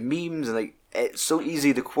turned into memes, and like it's so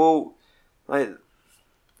easy to quote. Like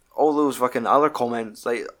all those fucking other comments,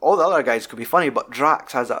 like all the other guys could be funny, but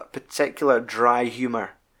Drax has a particular dry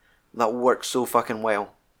humor that works so fucking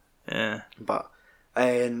well. Yeah.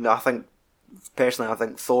 And I think personally, I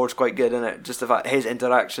think Thor's quite good in it. Just the fact his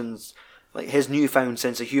interactions, like his newfound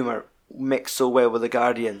sense of humor, mix so well with the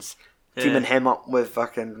Guardians. Yeah. Teaming him up with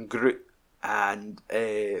fucking Groot and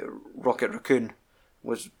Rocket Raccoon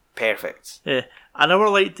was perfect. Yeah. I never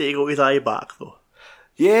liked that he got his eye back though.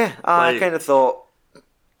 Yeah, I Like- kind of thought.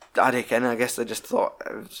 I guess they just thought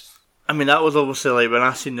it was. I mean, that was obviously like when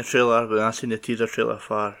I seen the teaser trailer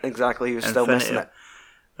for Exactly, he was still missing it.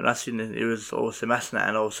 When I seen it, he was obviously missing it,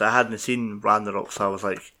 and also I hadn't seen Ragnarok, so I was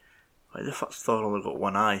like, why the fuck's Thor only got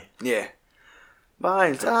one eye? Yeah.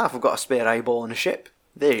 But I've got a spare eyeball on a ship.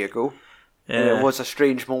 There you go. Yeah. And it was a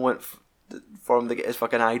strange moment for him to get his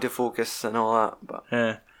fucking eye to focus and all that. But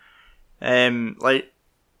yeah. Like,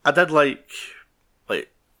 I did like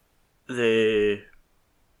the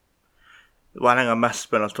one thing I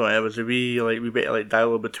missed when I was talking, it was a wee bit of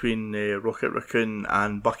dialogue between Rocket Raccoon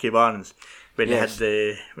and Bucky Barnes when Yes.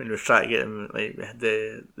 when he was trying to get him, like, we had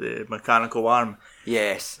the mechanical arm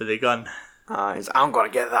yes. with the gun. I'm gonna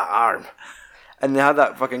get that arm. And they had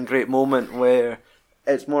that fucking great moment where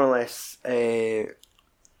it's more or less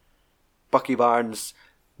Bucky Barnes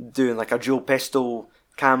doing like a dual pistol,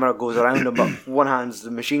 camera goes around him, but one hand's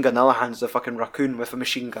the machine gun, the other hand's the fucking raccoon with a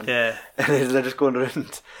machine gun. Yeah. And they're just going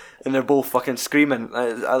around and they're both fucking screaming.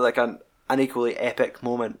 Like an equally epic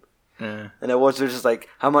moment. Yeah. And they're just like,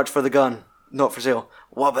 how much for the gun? Not for sale.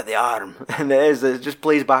 What about the arm? And it just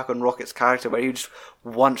plays back on Rocket's character where he just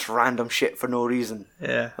wants random shit for no reason.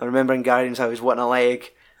 Yeah. I remember in Guardians how he's wanting a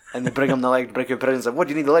leg and they bring him the leg to break his prison. Like, what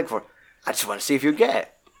do you need the leg for? I just want to see if you get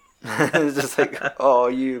it. It's just like, oh,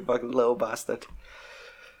 you fucking little bastard.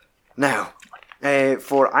 Now,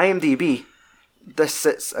 for IMDb, this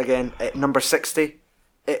sits again at number 60.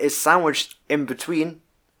 It is sandwiched in between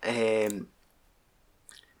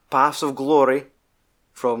Paths of Glory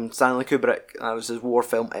from Stanley Kubrick, that was his war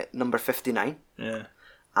film, at number 59. Yeah.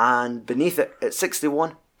 And beneath it, at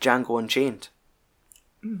 61, Django Unchained.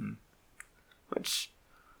 Mm. Which,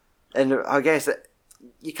 and I guess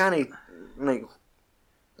you kind of, like,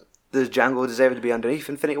 does Django deserve to be underneath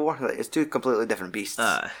Infinity War? Like, it's two completely different beasts.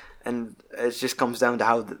 And it just comes down to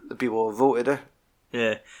how the people have voted it.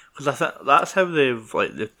 Yeah, because I think that's how they've,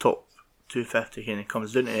 like, the top 250 kind of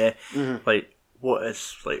comes down to, like, what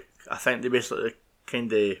is, like, I think they basically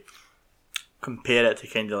kind of compare it to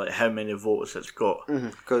kind of like how many votes it's got.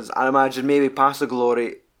 Because I imagine maybe Paths of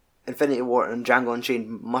Glory, Infinity War, and Django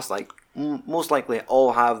Unchained must most likely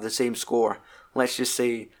all have the same score. Let's just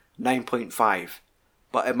say 9.5.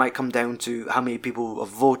 But it might come down to how many people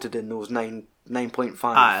have voted in those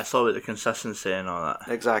 9.5. It's all about the consistency and all that.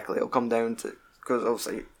 Exactly, it'll come down to, because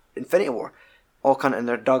obviously Infinity War, all kind of in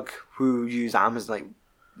their Doug who use Amazon,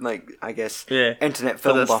 like I guess internet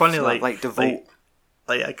film it's buffs funny, like to vote.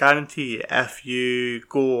 Like, I guarantee if you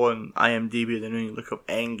go on IMDb and then you look up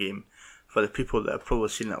Endgame, for the people that have probably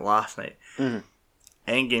seen it last night,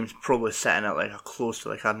 Endgame's probably sitting at like a close to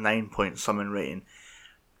like a 9 point something rating.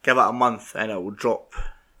 Give it a month and it will drop.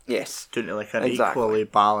 Yes. Down to like an equally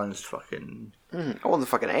balanced fucking. All the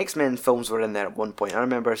fucking X-Men films were in there at one point. I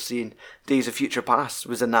remember seeing Days of Future Past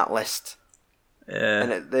was in that list. Yeah.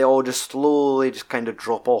 And they all just slowly just kind of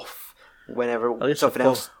drop off whenever something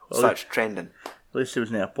else starts trending. At least it was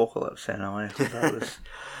in the apocalypse anyway. That was...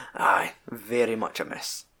 Aye, very much a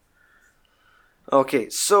miss. Okay,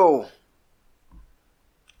 so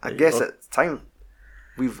I guess it's time.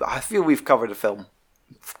 I feel we've covered the film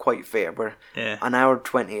quite fair. We're an hour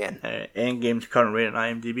 20 in. Endgame's current rating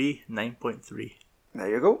on IMDb 9.3. There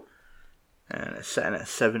you go. And it's sitting at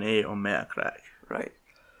 78 on Metacritic. Right.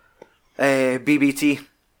 BBT.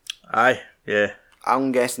 Aye, yeah.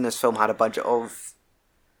 I'm guessing this film had a budget of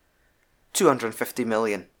 250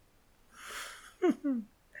 million.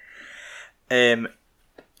 There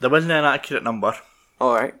wasn't an accurate number.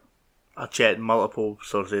 Alright. I checked multiple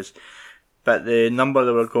sources, but the number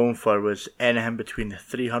they were going for was anything between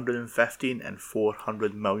 315 and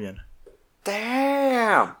 400 million.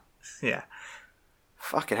 Damn! Yeah.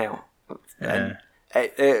 Fucking hell. Yeah.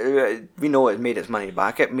 We know it made its money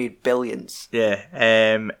back. It made billions. Yeah.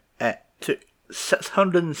 It took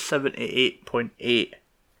 678.8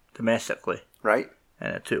 domestically. Right.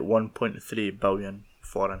 And it took 1.3 billion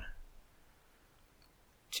foreign.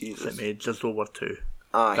 Jesus. So it made just over 2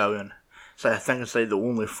 Aye. billion. So I think it's like the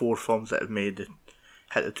only 4 films that have made hit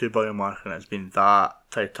the 2 billion mark, and it's been that,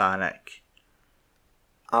 Titanic,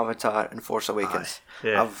 Avatar and Force Awakens. Aye.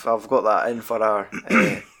 Yeah. I've got that in for our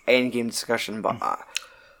Endgame discussion, but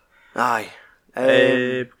aye.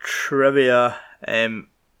 Trivia.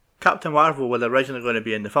 Captain Marvel was originally going to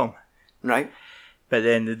be in the film. Right. But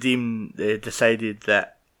then they decided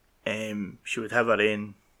that she would have her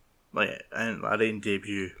own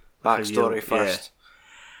debut. Backstory first.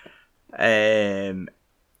 Yeah.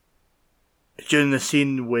 During the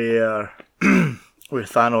scene where where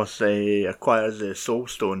Thanos acquires the Soul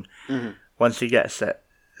Stone, once he gets it,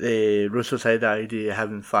 the Russos had the idea of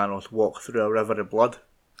having Thanos walk through a river of blood.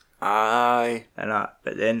 Aye. And that,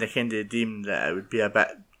 but then they kind of deemed that it would be a bit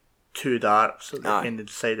too dark, so they Aye. kind of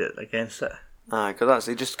decided against it. Because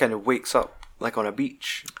he just kind of wakes up like on a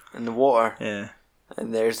beach in the water, Yeah.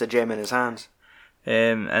 and there's the gem in his hands.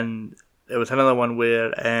 And there was another one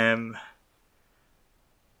where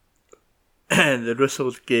the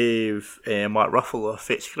Russos gave Mark Ruffalo a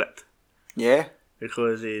fake script Yeah,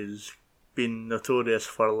 because he's been notorious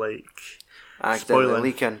for like accidentally spoiling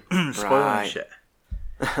leaking. spoiling Right. shit.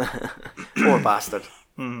 Poor bastard.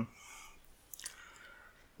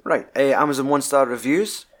 Right, Amazon 1-star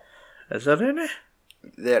reviews. Is there any?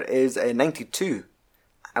 There is a 92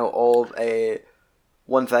 out of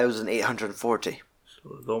 1,840.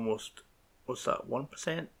 So it's almost, what's that,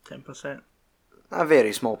 1%? 10%? A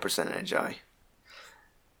very small percentage, aye.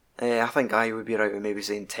 I think I would be right with maybe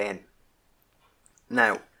saying 10.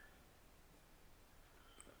 Now,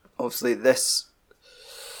 obviously this...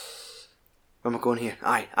 Where am I going here?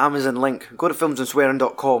 Aye, Amazon link. Go to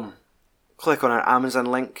filmsandswearing.com. Click on our Amazon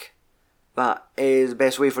link. That is the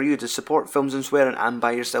best way for you to support Films and Swearing and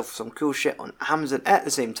buy yourself some cool shit on Amazon at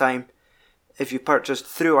the same time. If you purchase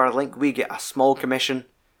through our link, we get a small commission.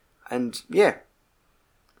 And yeah,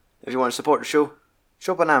 if you want to support the show,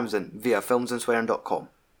 shop on Amazon via filmsandswearing.com.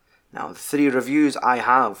 Now, the 3 reviews I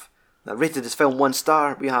have that rated this film 1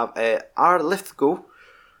 star, we have R. Lithgow.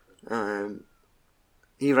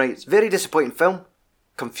 He writes, very disappointing film,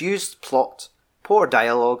 confused plot, poor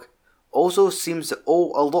dialogue, also seems to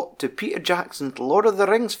owe a lot to Peter Jackson's Lord of the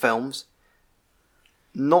Rings films,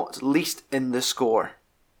 not least in the score.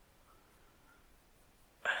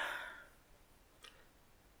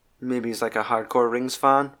 Maybe he's like a hardcore Rings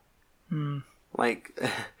fan. Like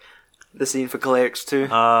the scene for Clerks 2.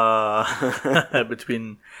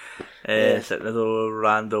 Between sitting with old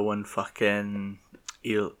Randall and fucking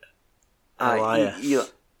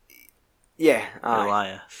Elias. Yeah, aye.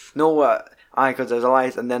 Elias. No, aye, because there's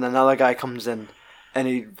Elias, and then another guy comes in, and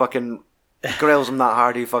he fucking grills him that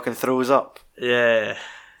hard he fucking throws up. Yeah.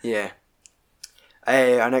 Yeah.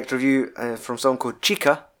 Our next review from someone called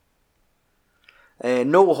Chica.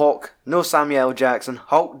 No Hawk, no Samuel L. Jackson.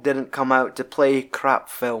 Hulk didn't come out to play crap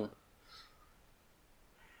film.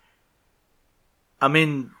 I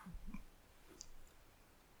mean,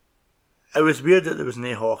 it was weird that there was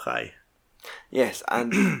no Hawkeye. Yes,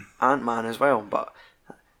 and Ant-Man as well, but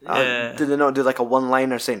Yeah. did they not do like a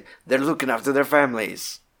one-liner saying, they're looking after their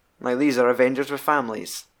families? Like, these are Avengers with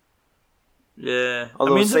families. Yeah.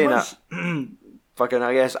 Although I mean, saying there was, Fucking,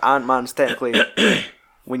 I guess Ant-Man's technically,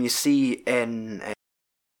 when you see in...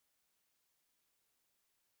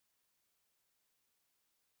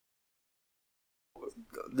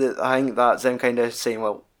 I think that's them kind of saying,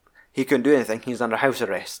 well, he couldn't do anything, he's under house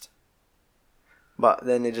arrest. But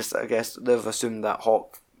then they just, I guess, they've assumed that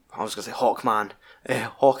Hawkeye was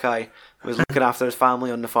looking after his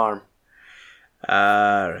family on the farm.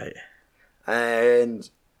 right. And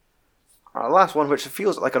our last one, which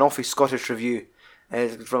feels like an awfully Scottish review,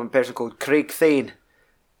 is from a person called Craig Thane.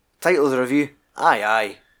 Title of the review, Aye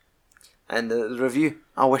Aye. And the review,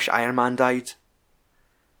 I wish Iron Man died.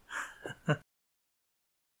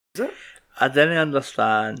 Is it? I didn't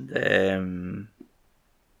understand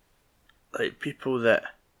like people that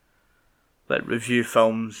like review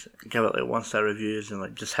films, give it like 1-star reviews, and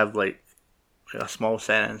like just have like a small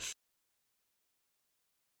sentence.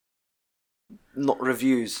 Not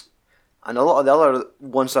reviews. And a lot of the other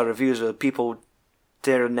 1-star reviews are people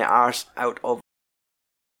tearing their arse out of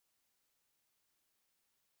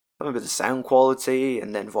talking about the sound quality,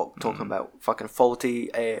 and then talking about fucking faulty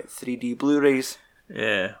 3D Blu-rays.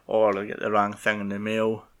 Yeah, or they get the wrong thing in the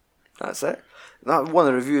mail. That's it. That one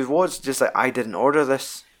of the reviews was just like, I didn't order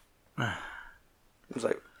this. It was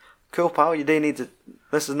like, cool pal, you do need to...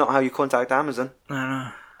 This is not how you contact Amazon.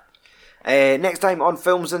 I know. Next time on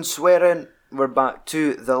Films and Swearing, we're back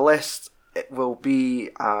to the list. It will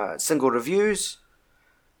be single reviews.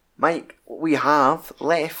 Mike, we have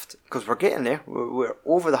left, because we're getting there, we're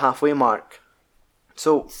over the halfway mark.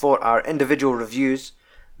 So for our individual reviews,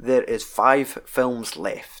 there is 5 films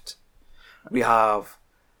left. We have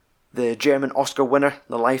the German Oscar winner,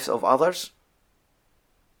 The Lives of Others,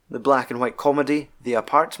 the black and white comedy, The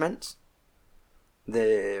Apartment,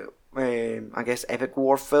 the, I guess, epic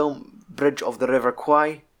war film, Bridge of the River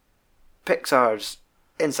Kwai, Pixar's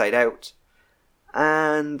Inside Out,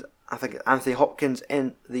 and I think Anthony Hopkins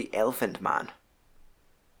in The Elephant Man.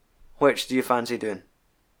 Which do you fancy doing?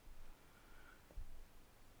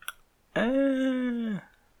 I'll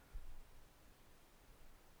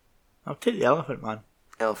take The Elephant Man.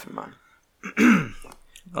 Elephant Man.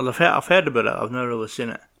 Well, I've heard about it, I've never really seen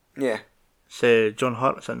it. Yeah. Say John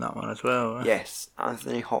Hurt's in that one as well. Yes,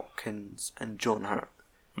 Anthony Hopkins and John Hurt.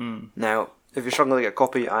 Now, if you're struggling to get a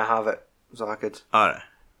copy, I have it, so I could Alright.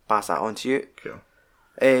 pass that on to you. Cool.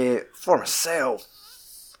 For myself,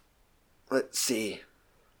 let's see.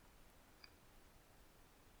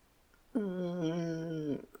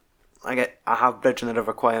 I have Bridge on the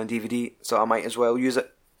River Kwai on DVD, so I might as well use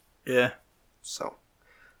it. Yeah. So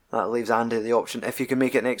that leaves Andy the option. If you can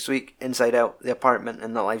make it next week, Inside Out, The Apartment,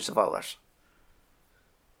 and The Lives of Others.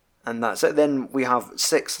 And that's it. Then we have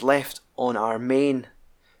 6 left on our main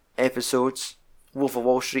episodes: Wolf of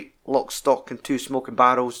Wall Street, Lock, Stock, and Two Smoking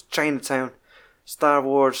Barrels, Chinatown, Star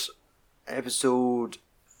Wars Episode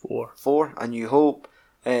 4, A New Hope,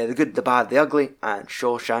 The Good, the Bad, the Ugly, and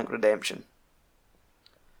Shawshank Redemption.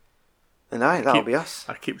 And that'll be us.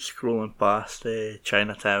 I keep scrolling past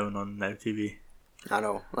Chinatown on Now TV. I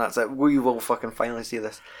know, that's it. We will fucking finally see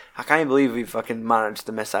this. I can't believe we fucking managed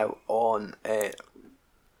to miss out on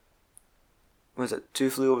was it Two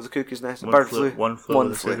Flew Over the Cuckoo's Nest? One flew over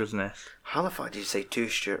the cuckoo's nest. How the fuck did you say two,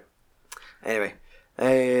 Stuart? Anyway,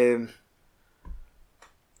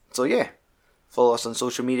 so yeah, follow us on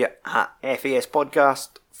social media at FAS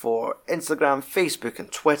Podcast for Instagram, Facebook, and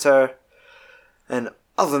Twitter. And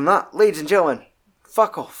other than that, ladies and gentlemen,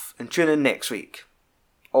 fuck off and tune in next week,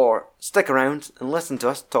 or stick around and listen to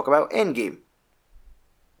us talk about Endgame.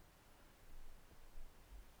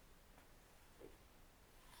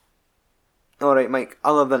 Alright, Mike,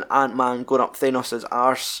 other than Ant-Man going up Thanos'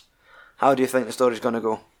 arse, how do you think the story's going to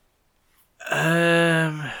go?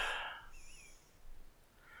 I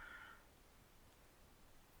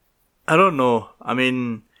don't know. I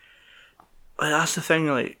mean, that's the thing,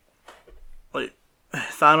 like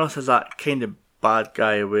Thanos is that kind of bad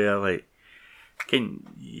guy where,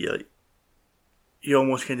 you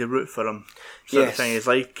almost kind of root for him. Sort of thing. It's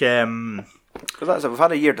like, because that's it, we've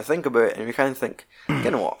had a year to think about it, and we kind of think,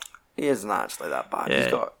 you know what? He isn't actually that bad.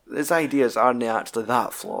 Yeah. His ideas aren't actually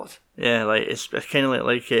that flawed. Yeah, like it's kind of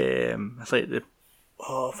like it's like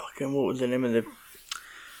what was the name of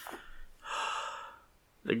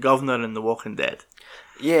the governor in The Walking Dead?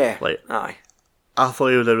 Yeah, aye. I thought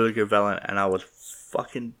he was a really good villain, and I was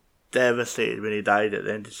fucking devastated when he died at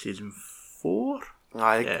the end of season 4.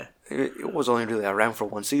 Yeah. It was only really around for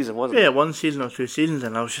one season, wasn't it? Yeah, 1 season or 2 seasons,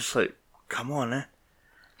 and I was just like, come on, eh?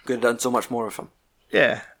 Could have done so much more with him.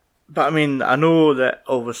 Yeah. But I mean, I know that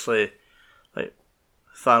obviously,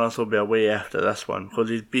 Thanos will be away after this one, because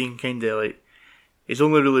he's been kind of he's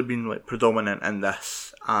only really been predominant in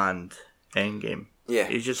this and Endgame. Yeah.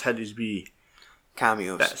 He's just had his wee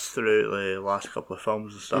cameos bits throughout the last couple of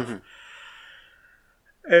films and stuff.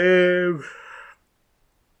 Mm-hmm.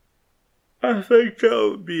 I think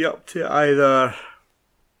it'll be up to either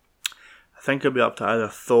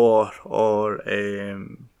Thor or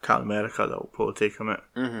Captain America that will probably take him out.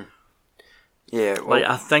 Mm-hmm. Yeah, well,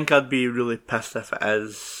 I think I'd be really pissed if it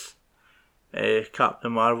is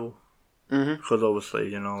Captain Marvel. Because obviously,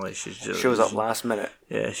 she's just shows up last minute.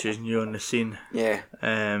 Yeah, she's new on the scene. Yeah.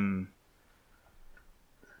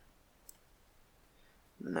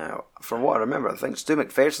 Now, from what I remember, I think Stu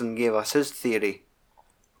McPherson gave us his theory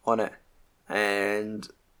on it, and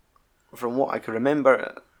from what I can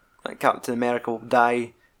remember, Captain America will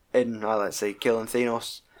die in, let's say, killing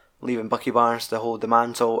Thanos, leaving Bucky Barnes to hold the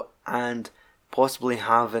mantle, and possibly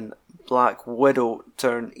having Black Widow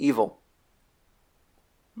turn evil.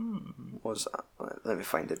 Let me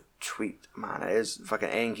find the tweet. Man, it is fucking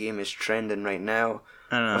Endgame is trending right now.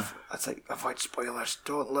 I know. It's avoid spoilers,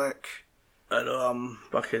 don't look. I know, I'm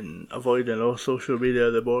fucking avoiding all social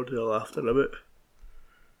media the board till after a bit.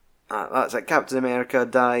 That's it. Captain America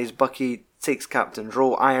dies, Bucky takes Captain's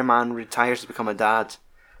role, Iron Man retires to become a dad.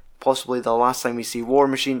 Possibly the last time we see War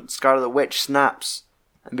Machine, Scarlet Witch snaps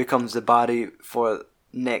and becomes the baddie for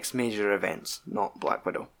next major events, not Black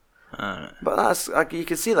Widow. But that's you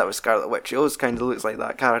can see that with Scarlet Witch. She always kind of looks like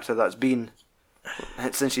that character that's been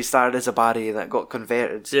since she started as a baddie that got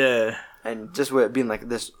converted. Yeah. And just with it being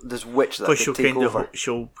this witch that could take over.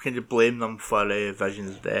 She'll kind of blame them for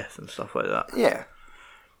Vision's death and stuff like that. Yeah.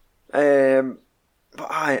 But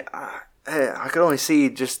I could only see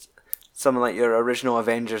just someone like your original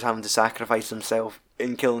Avengers having to sacrifice himself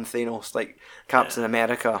in killing Thanos, like Captain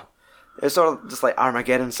America. It's sort of just like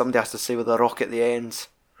Armageddon. Somebody has to say with a rock at the end.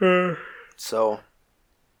 So,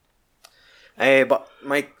 but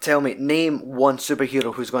Mike, tell me, name one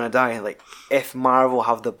superhero who's going to die. Like, if Marvel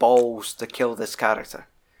have the balls to kill this character.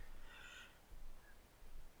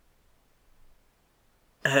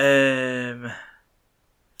 If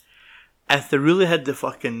they really had the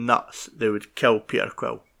fucking nuts, they would kill Peter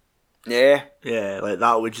Quill. Yeah. Yeah,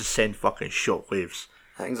 that would just send fucking shockwaves.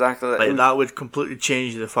 Exactly. That would completely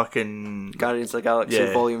change the fucking Guardians of the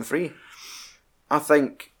Galaxy Volume 3. I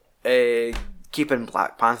think keeping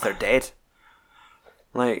Black Panther dead.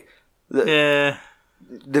 Like, Yeah.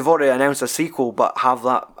 they've already announced a sequel, but have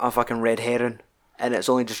that a fucking red herring, and it's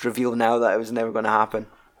only just revealed now that it was never going to happen.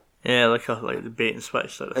 Yeah, like the bait and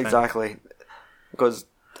switch sort of thing. Exactly, because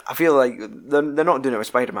I feel like they're not doing it with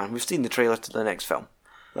Spider-Man. We've seen the trailer to the next film.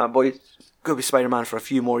 That boy could be Spider-Man for a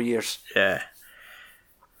few more years. Yeah.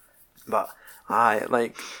 But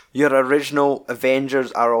like your original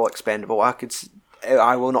Avengers are all expendable.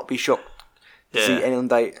 I will not be shocked to see anyone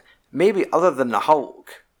die. Maybe other than the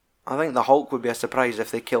Hulk. I think the Hulk would be a surprise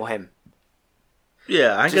if they kill him.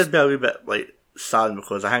 Yeah, I think it'd be a wee bit like sad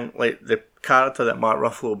because I think like the character that Mark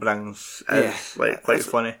Ruffalo brings is like quite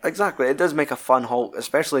funny. Exactly, it does make a fun Hulk,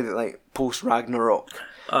 especially like post Ragnarok,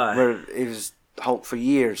 where he was Hulk for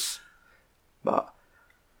years. But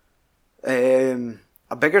a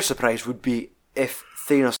bigger surprise would be if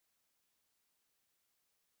Thanos.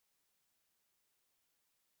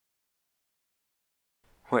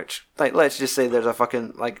 Which, like, let's just say there's a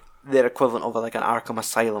fucking, like, their equivalent of like an Arkham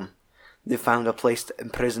Asylum. They found a place to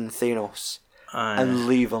imprison Thanos and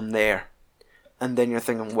leave him there. And then you're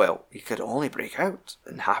thinking, well, he could only break out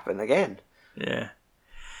and happen again. Yeah.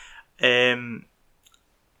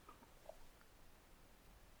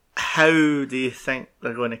 How do you think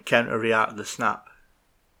they're going to counter-react the snap?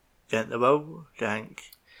 Do you think they will? Do you think?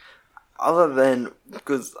 Other than,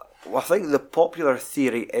 because I think the popular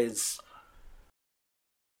theory is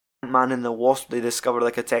Man and the Wasp, they discover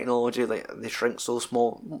like a technology, like they shrink so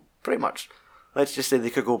small, pretty much. Let's just say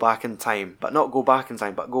they could go back in time, but not go back in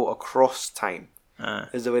time, but go across time,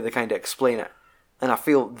 is the way they kind of explain it. And I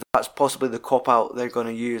feel that's possibly the cop-out they're going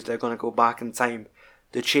to use. They're going to go back in time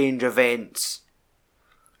to change events.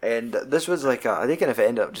 And this was like I think if it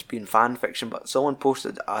ended up just being fan fiction, but someone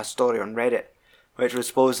posted a story on Reddit, which was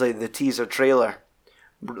supposedly the teaser trailer.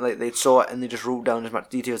 Like they saw it and they just wrote down as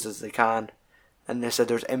much details as they can. And they said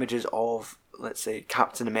there's images of, let's say,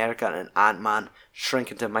 Captain America and Ant-Man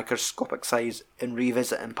shrinking to microscopic size and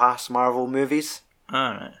revisiting past Marvel movies.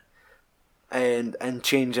 Alright. And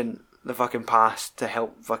changing the fucking past to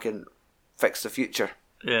help fucking fix the future.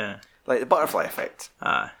 Yeah. Like the butterfly effect.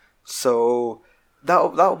 Aye. So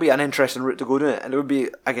that'll be an interesting route to go doing it. And it would be,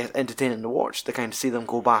 I guess, entertaining to watch to kind of see them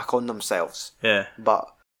go back on themselves. Yeah.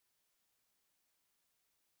 But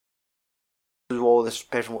all this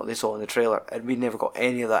special what they saw in the trailer, and we never got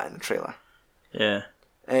any of that in the trailer. Yeah.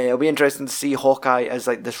 It'll be interesting to see Hawkeye as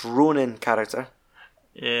like this Ronin character.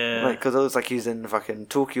 Yeah. Like, because it looks like he's in fucking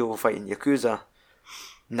Tokyo fighting Yakuza.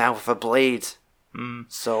 Now with a blade.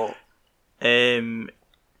 So. Think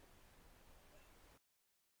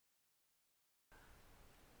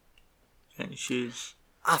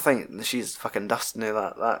I think she's fucking dust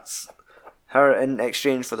now. That's her in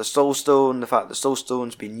exchange for the Soul Stone. The fact the Soul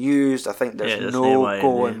Stone's been used, I think there's no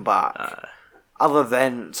going back. Other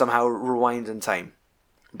than somehow rewinding time.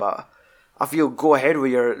 But I feel go ahead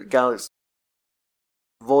with your Galaxy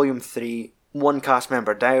Volume 3, one cast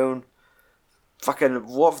member down. Fucking,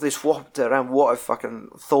 what if they swapped it around? What if fucking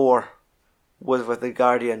Thor was with the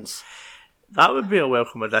Guardians? That would be a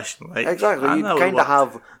welcome addition. Like, exactly, you kind of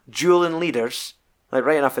have dueling leaders. Like,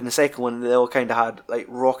 right enough in the second one, they all kind of had, like,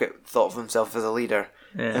 Rocket thought of himself as a leader.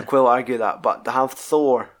 Yeah. And Quill argued that. But to have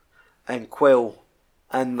Thor and Quill,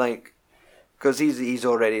 and, like, because he's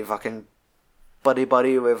already fucking buddy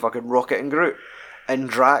with fucking Rocket and Groot. And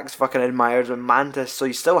Drax fucking admires with Mantis. So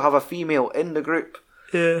you still have a female in the group.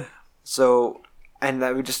 Yeah. So, and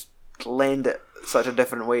that would just lend it such a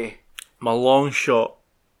different way. My long shot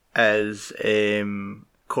is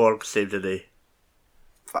Korg Save the Day.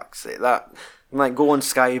 Fuck's sake, that. Like, go on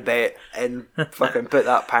Sky Bet and fucking put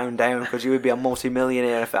that pound down because you would be a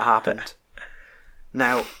multi-millionaire if it happened.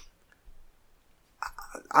 Now,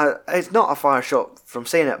 it's not a far shot from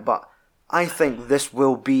saying it, but I think this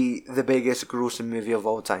will be the biggest grossing movie of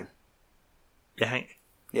all time. You think?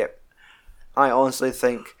 Yep. I honestly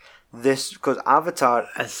think this, because Avatar...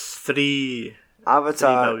 It's $3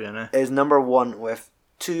 billion, is number one with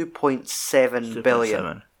 2.7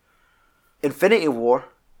 billion. Infinity War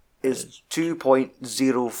is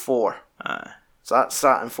 2.04. So that's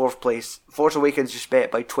sat in fourth place. Force Awakens just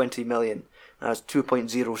bet by 20 million. That's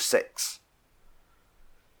 2.06.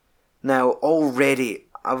 Now, already,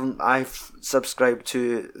 I've subscribed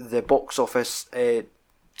to the box office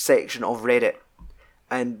section of Reddit.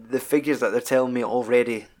 And the figures that they're telling me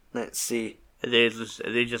already, let's see. Are they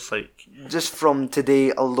just like... Just from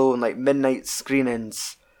today alone, like midnight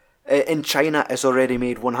screenings. In China, it's already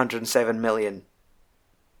made 107 million.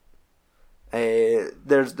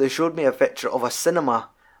 They showed me a picture of a cinema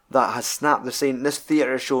that has snapped. They're saying this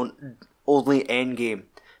theatre has shown only Endgame.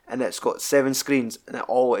 and it's got 7 screens, and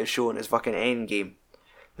all it is showing is fucking Endgame.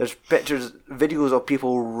 There's pictures, videos of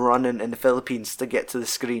people running in the Philippines to get to the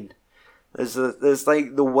screen. There's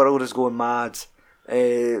like the world is going mad.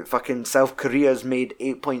 Fucking South Korea's made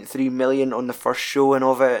 8.3 million on the first showing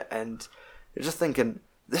of it, and you're just thinking,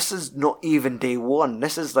 this is not even day one.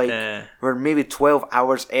 This is like we're maybe 12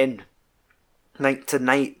 hours in, night to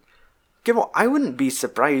night. I wouldn't be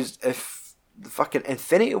surprised if the fucking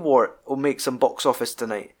Infinity War will make some box office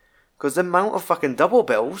tonight, because the amount of fucking double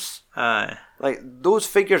bills, like those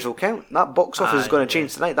figures will count. That box office is going to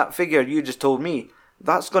change tonight. That figure you just told me,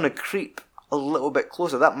 that's going to creep a little bit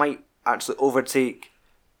closer. That might actually overtake.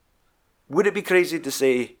 Would it be crazy to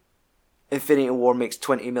say Infinity War makes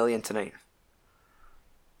 20 million tonight?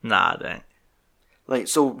 Nah, I don't. Like,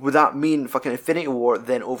 so would that mean fucking Infinity War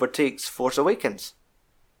then overtakes Force Awakens?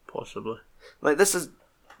 Possibly. Like, this is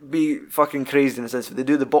be fucking crazy in the sense if they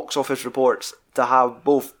do the box office reports to have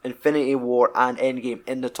both Infinity War and Endgame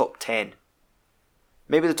in the top 10.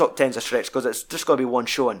 Maybe the top 10's a stretch because it's just going to be one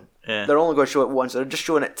showing. Yeah. They're only going to show it once. They're just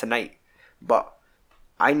showing it tonight. But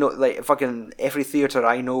I know, like, fucking every theatre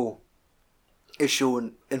I know is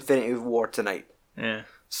showing Infinity War tonight. Yeah.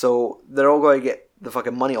 So they're all going to get the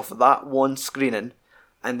fucking money off of that one screening,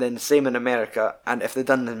 and then the same in America, and if they've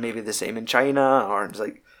done then maybe the same in China, or it's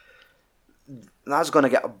like, that's going to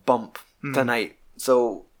get a bump tonight.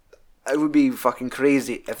 So it would be fucking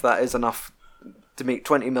crazy if that is enough to make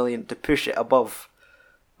 20 million to push it above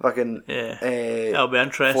fucking it'll be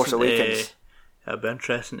interesting. Force Awakens. It'll be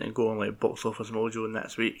interesting to go on like Box Office Mojo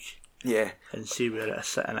next week. Yeah. And see where it's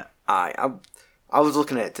sitting at. I was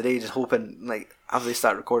looking at it today, just hoping, like, have they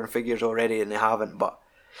started recording figures already, and they haven't, but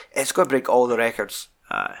it's going to break all the records.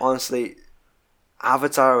 Aye. Honestly,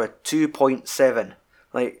 Avatar with 2.7.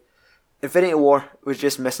 Like, Infinity War was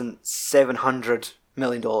just missing $700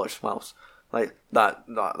 million, Miles. Like,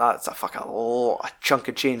 that's a fucking a chunk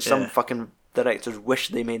of change. Some fucking directors wish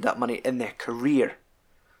they made that money in their career,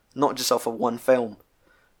 not just off of one film.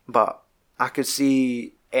 But I could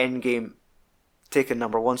see Endgame taking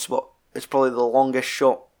number 1 spot. It's probably the longest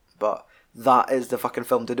shot, but that is the fucking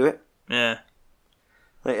film to do it. Yeah.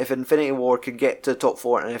 Like, if Infinity War could get to the top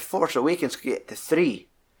 4, and if Force Awakens could get to 3,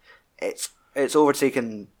 it's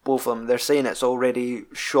overtaken both of them. They're saying it's already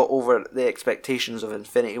shot over the expectations of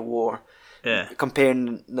Infinity War. Yeah.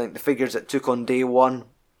 Comparing like the figures it took on day 1.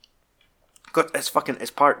 God, it's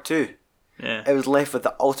part 2. Yeah. It was left with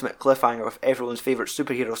the ultimate cliffhanger of everyone's favourite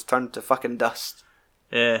superheroes turned to fucking dust.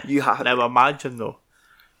 Yeah. Now imagine though.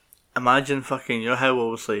 Imagine fucking, you know how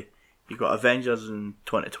obviously you got Avengers in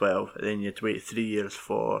 2012 and then you had to wait 3 years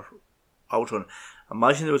for Ultron.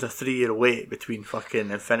 Imagine there was a 3-year wait between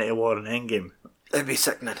fucking Infinity War and Endgame. It'd be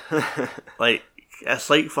sickening. Like, it's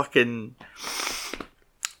like fucking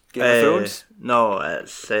Game of Thrones? No,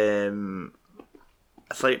 it's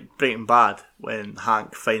like Breaking Bad when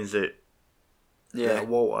Hank finds out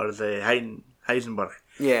Walter's Heisenberg.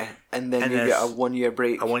 Yeah, and then you get a 1 year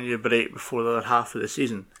break. A 1 year break before the other half of the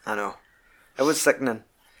season. I know. It was sickening.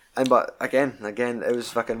 But again, it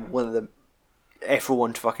was fucking one of the...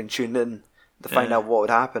 Everyone fucking tuned in to find out what would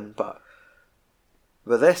happen. But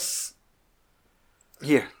with this...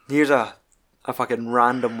 Here's a fucking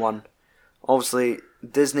random one. Obviously,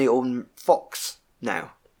 Disney own Fox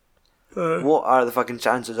now. What are the fucking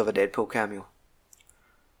chances of a Deadpool cameo?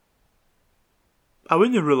 I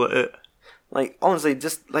wouldn't rule it out. Like, honestly,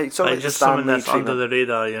 just like sort of like just something that's under the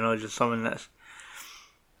radar, you know, just something that's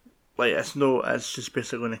like it's just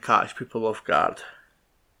basically going to catch people off guard.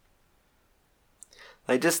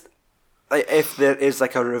 Like, just like if there is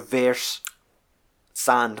like a reverse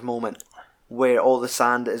sand moment where all the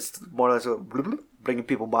sand is more or less bringing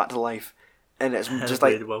people back to life, and it's just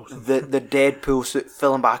like the Deadpool suit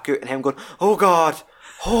filling back out and him going, "Oh God,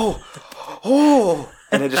 oh,"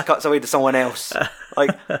 and it just cuts away to someone else.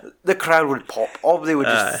 Like, the crowd would pop. Or they would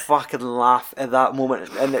just fucking laugh at that moment.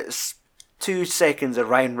 And it's 2 seconds of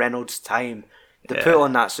Ryan Reynolds' time to put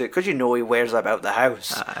on that suit, because you know he wears it about the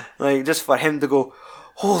house. Like, just for him to go,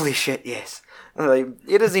 holy shit, yes. Like,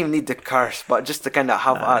 he doesn't even need to curse, but just to kind of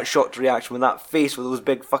have a shocked reaction with that face with those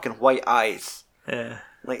big fucking white eyes. Yeah.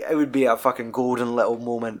 Like, it would be a fucking golden little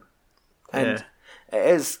moment. And it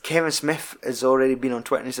is. Kevin Smith has already been on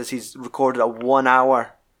Twitter and he says he's recorded a 1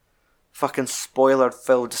 hour fucking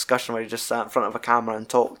spoiler-filled discussion where he just sat in front of a camera and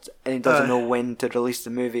talked, and he doesn't know when to release the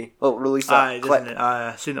movie. Well, release that clip.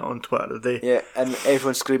 I seen it on Twitter today. Yeah, and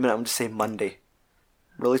everyone's screaming at him to say Monday.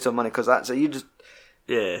 Release on Monday, because that's it. You just...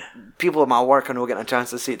 Yeah. People at my work are not getting a chance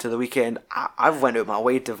to see it to the weekend. I've went out my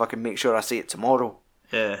way to fucking make sure I see it tomorrow.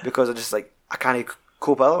 Yeah. Because I just, like, I can't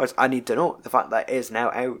cope otherwise. I need to know the fact that it is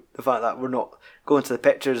now out. The fact that we're not going to the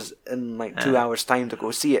pictures in like 2 hours' time to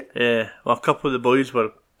go see it. Yeah, well, a couple of the boys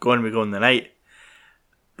were going to be going tonight,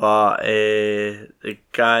 but the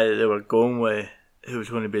guy that they were going with, who was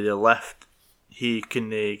going to be the lift, he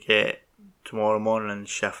couldn't get tomorrow morning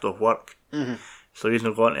shift off work, so he's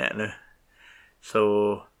not going to it now.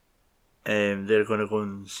 So they're going to go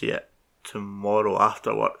and see it tomorrow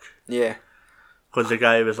after work. Yeah. Because the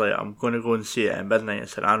guy was like, I'm going to go and see it at midnight in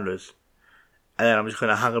St Andrews, and then I'm just going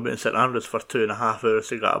to hang about in St Andrews for 2.5 hours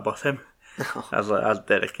to get a bus him. I was like, that's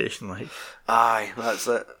dedication, like. Aye, that's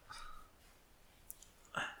it.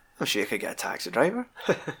 I'm sure you could get a taxi driver.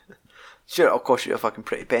 Sure, it'll cost you a fucking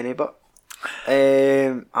pretty penny, but...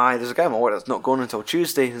 there's a guy in my work that's not going until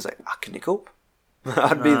Tuesday. He's like, I couldn't cope.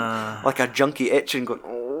 I'd be like a junkie itching, going,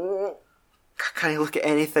 oh, I can't look at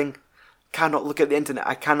anything. Cannot look at the internet.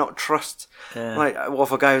 I cannot trust. Yeah. Like, what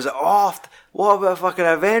if a guy was like, oh, what about fucking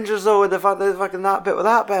Avengers though? With the fact that fucking that bit with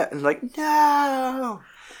that bit, and like, no,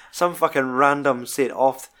 some fucking random saying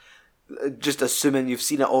off, just assuming you've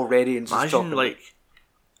seen it already and just imagine talking. like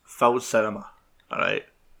full cinema, alright,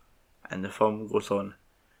 and the film goes on,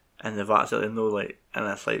 and they've actually know like, and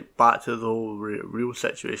it's like back to the whole real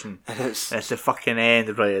situation. And it's the fucking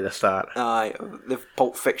end right at the start. Aye, the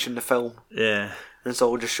Pulp Fiction, the film. Yeah. And it's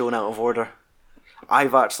all just shown out of order.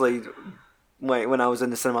 I've actually, when I was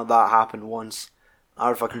in the cinema, that happened once.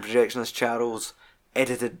 Our fucking projectionist Charles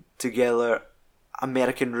edited together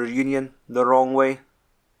American Reunion the wrong way.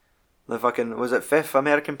 The fucking, was it fifth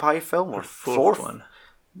American Pie film or fourth one?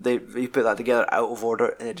 He put that together out of order,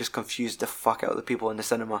 and it just confused the fuck out of the people in the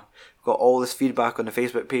cinema. Got all this feedback on the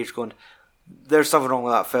Facebook page going, there's something wrong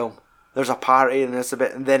with that film. There's a party and this a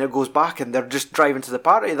bit, and then it goes back and they're just driving to the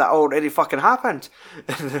party that already fucking happened.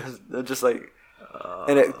 And they're just like,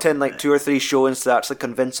 and it took like 2 or 3 showings to actually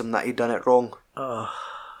convince him that he'd done it wrong.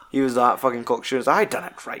 He was that fucking cocksure. I done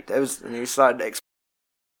it right. It was, and he started to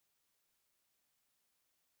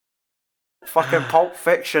fucking Pulp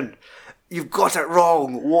Fiction. You've got it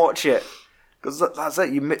wrong. Watch it, because that's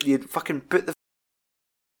it. You fucking put the.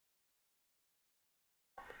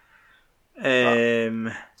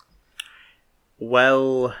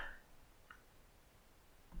 Well,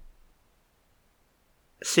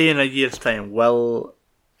 say in a year's time, will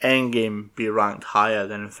Endgame be ranked higher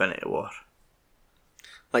than Infinity War?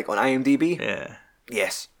 Like on IMDb? Yeah.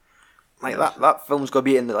 Yes. Like that film's gonna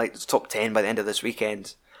be in the top 10 by the end of this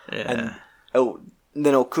weekend. Yeah. And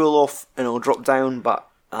then it'll cool off and it'll drop down, but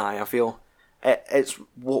I feel it's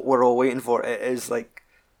what we're all waiting for. It is like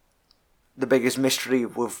the biggest mystery.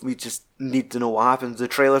 We just need to know what happens. The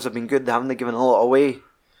trailers have been good. They haven't given a lot away.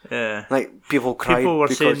 Yeah. Like, people cried. People were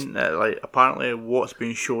saying that, like, apparently what's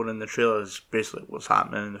been shown in the trailer is basically what's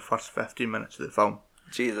happening in the first 15 minutes of the film.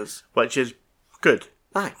 Jesus. Which is good.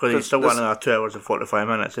 Aye. Because you've still got another 2 hours and 45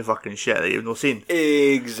 minutes of fucking shit that you've not seen.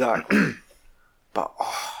 Exactly. But,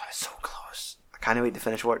 it's so close. I can't wait to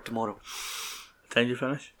finish work tomorrow. What time do you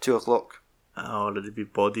finish? 2:00. I already be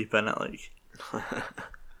body deep in it, like.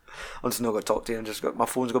 I'm just not going to talk to you. My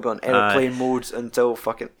phone's going to be on airplane mode until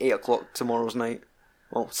fucking 8:00 tomorrow's night.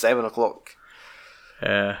 Well, 7:00.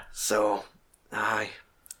 Yeah. So,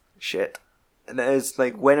 shit. And it is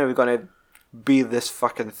like, when are we going to be this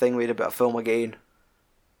fucking thing we did about a film again?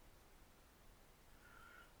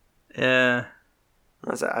 Yeah.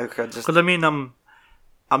 That's it. I could just. Because I mean, I'm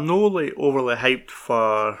no like overly hyped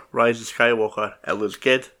for Rise of Skywalker. It looks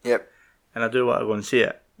good. Yep. And I do want to go and see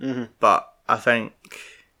it. Mm-hmm. But I think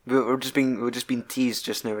we're just being teased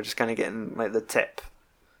just now. We're just kind of getting like the tip.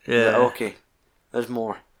 Yeah. Like, okay, there's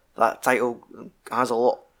more. That title has a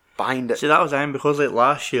lot behind it. See, that was because like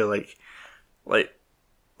last year, like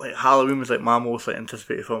Halloween was like my most like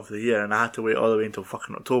anticipated film for the year, and I had to wait all the way until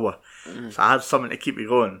fucking October. So I had something to keep me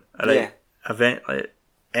going. Like, event like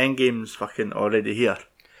Endgame's fucking already here.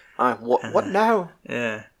 What now?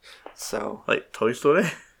 Yeah. So like Toy Story.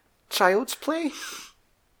 Child's Play.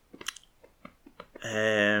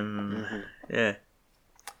 Yeah.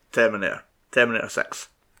 Terminator 6.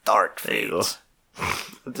 Dark Fate. There you go.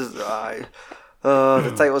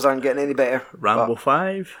 The titles aren't getting any better. Rambo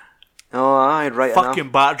 5. Oh, aye, right. Fucking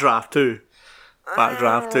Backdraft 2.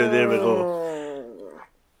 Backdraft 2, there we go.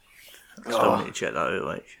 Still need to check that out,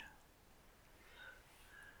 like.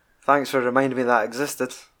 Thanks for reminding me that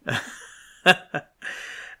existed.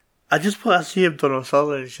 I just want to see him, Donald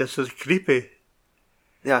Sutherland. He's just as creepy.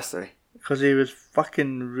 Yeah, sorry. Because he was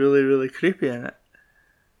fucking really, really creepy in it.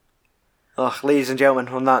 Ladies and gentlemen,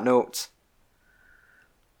 on that note,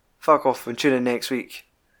 fuck off and tune in next week.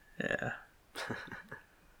 Yeah.